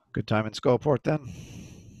 "Good time in Skullport, then?"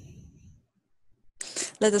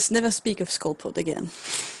 Let us never speak of Skullport again.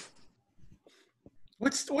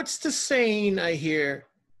 What's the saying I hear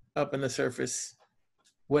up in the surface?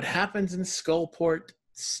 What happens in Skullport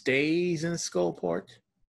stays in Skullport?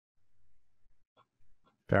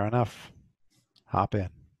 Fair enough. Hop in.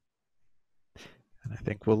 And I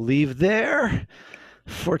think we'll leave there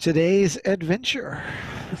for today's adventure.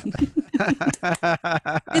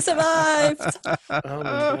 We survived! Oh my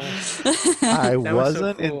gosh. I That was so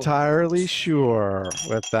wasn't cool. entirely sure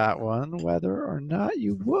with that one whether or not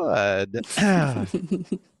you would.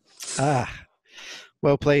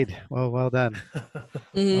 Well played. Well done.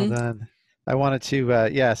 Well done. I wanted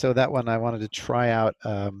to, so that one I wanted to try out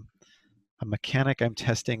a mechanic I'm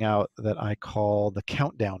testing out that I call the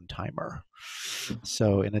countdown timer.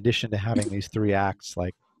 So in addition to having these three acts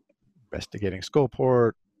like investigating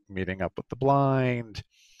Skullport, meeting up with the blind,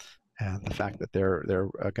 and the fact that they're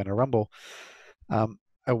going to rumble,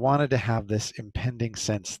 I wanted to have this impending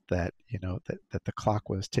sense that that the clock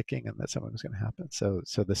was ticking and that something was going to happen. So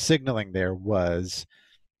the signaling there was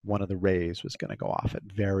one of the rays was going to go off at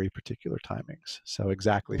very particular timings. So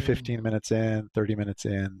exactly 15 minutes in, 30 minutes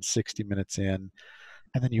in, 60 minutes in,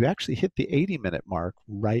 and then you actually hit the 80-minute mark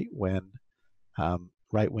right when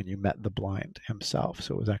you met the blind himself.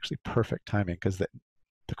 So it was actually perfect timing because the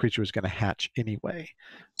creature was going to hatch anyway,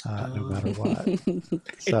 no matter what.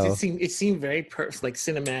 So, it seemed very like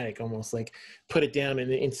cinematic, almost like put it down and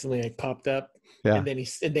it instantly like popped up. yeah. And then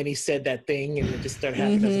he said that thing and it just started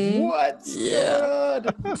happening. What? Yeah.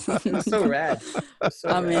 It was so rad.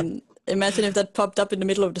 I mean, imagine if that popped up in the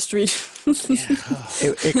middle of the street.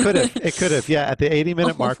 It could have. Yeah, at the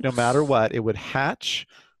 80-minute mark, no matter what, it would hatch.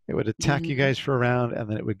 It would attack you Mhm. guys for a round, and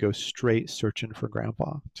then it would go straight searching for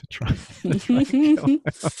Grandpa to try and kill him.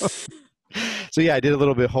 So yeah, I did a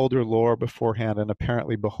little beholder lore beforehand, and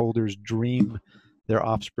apparently beholders dream their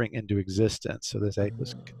offspring into existence. So this egg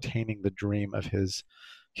was containing the dream of his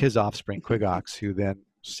offspring, Quigox, who then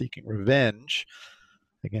seeking revenge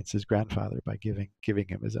against his grandfather by giving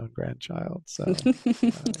him his own grandchild. So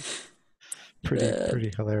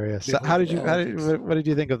pretty hilarious. So how did you what did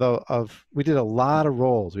you think of we did a lot of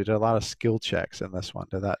rolls, we did a lot of skill checks in this one.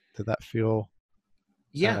 Did that feel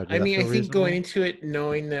Yeah, I mean, I think reasonable? going into it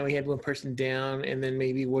knowing that we had one person down, and then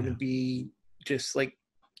maybe wouldn't be just like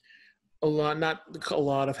not a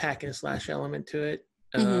lot of hack and slash element to it.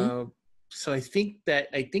 Mhm. So I think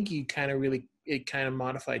you kind of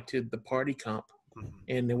modified to the party comp,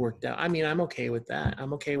 and it worked out. I mean, I'm okay with that.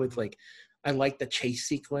 I'm okay with I like the chase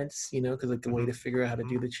sequence, because like the way to figure out how to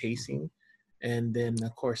do the chasing, and then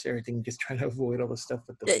of course everything just trying to avoid all the stuff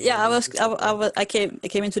with the Yeah, I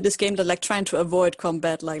came into this game that like trying to avoid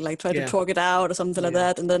combat, like try to talk it out or something like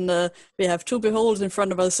that, and then we have two beholders in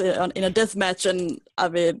front of us in a death match, and I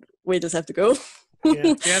mean we just have to go. Yeah,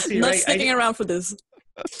 you're absolutely Not right. sticking around for this.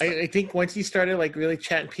 I think once you started like really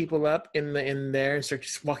chatting people up in there and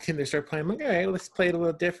just walked in there, start playing, I'm like, all right, let's play it a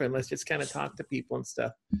little different. Let's just kind of talk to people and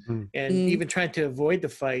stuff, and even trying to avoid the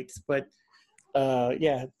fights, but.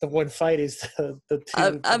 The one fight is the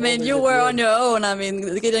two. I mean, you were on your own. I mean,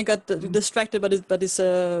 Gideon got distracted by this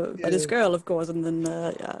girl, of course, and then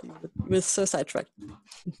you were so sidetracked.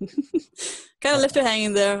 Kind of left you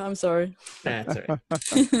hanging there. I'm sorry. That's all right.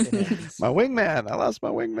 My wingman. I lost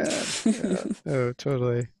my wingman. Yeah. Oh,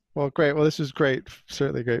 totally. Well, great. Well, this was great.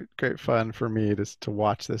 Certainly great fun for me to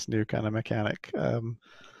watch this new kind of mechanic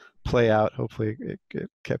play out. Hopefully, it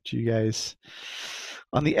kept you guys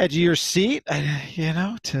on the edge of your seat, I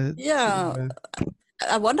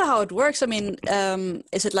wonder how it works. I mean,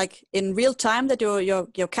 is it like in real time that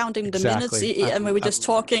you're counting the minutes? And we were just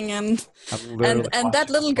talking, and that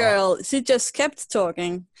little girl, she just kept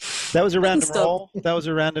talking. That was a random roll. That was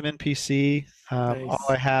a random NPC. Nice. All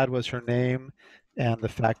I had was her name and the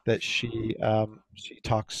fact that she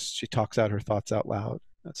talks out her thoughts out loud.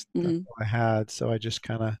 That's all I had. So I just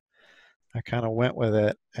kind of went with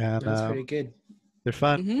it, and that's pretty good. They're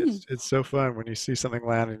fun. It's so fun when you see something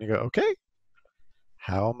land and you go, okay,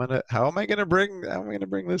 how am I gonna bring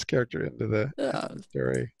this character into the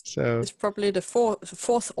story? So it's probably the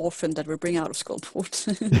fourth orphan that we bring out of Skullport.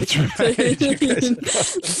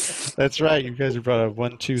 That's right. You guys have brought up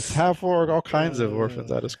 1, 2, 4, all kinds of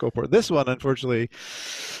orphans out of Skullport. This one, unfortunately,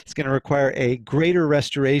 is going to require a greater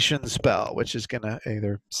restoration spell, which is going to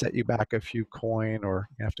either set you back a few coin, or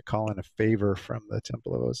you have to call in a favor from the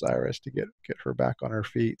Temple of Osiris to get her back on her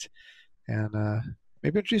feet, and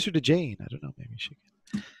maybe introduce her to Jane. I don't know. Maybe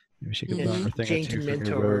she can learn her thing Jane or two can from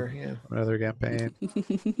mentor her. Yeah. Another campaign.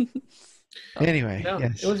 Anyway,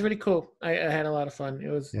 yes. It was really cool. I had a lot of fun. It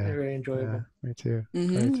was very enjoyable. Yeah, me too.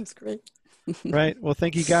 It's great. Right. Well,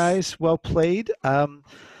 thank you guys. Well played.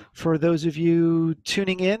 For those of you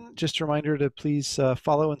tuning in, just a reminder to please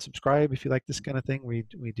follow and subscribe if you like this kind of thing. We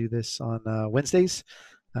do this on Wednesdays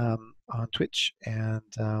on Twitch, and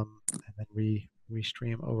then we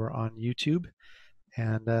stream over on YouTube.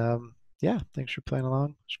 And thanks for playing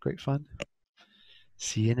along. It's great fun.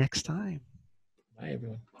 See you next time. Bye,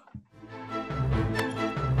 everyone.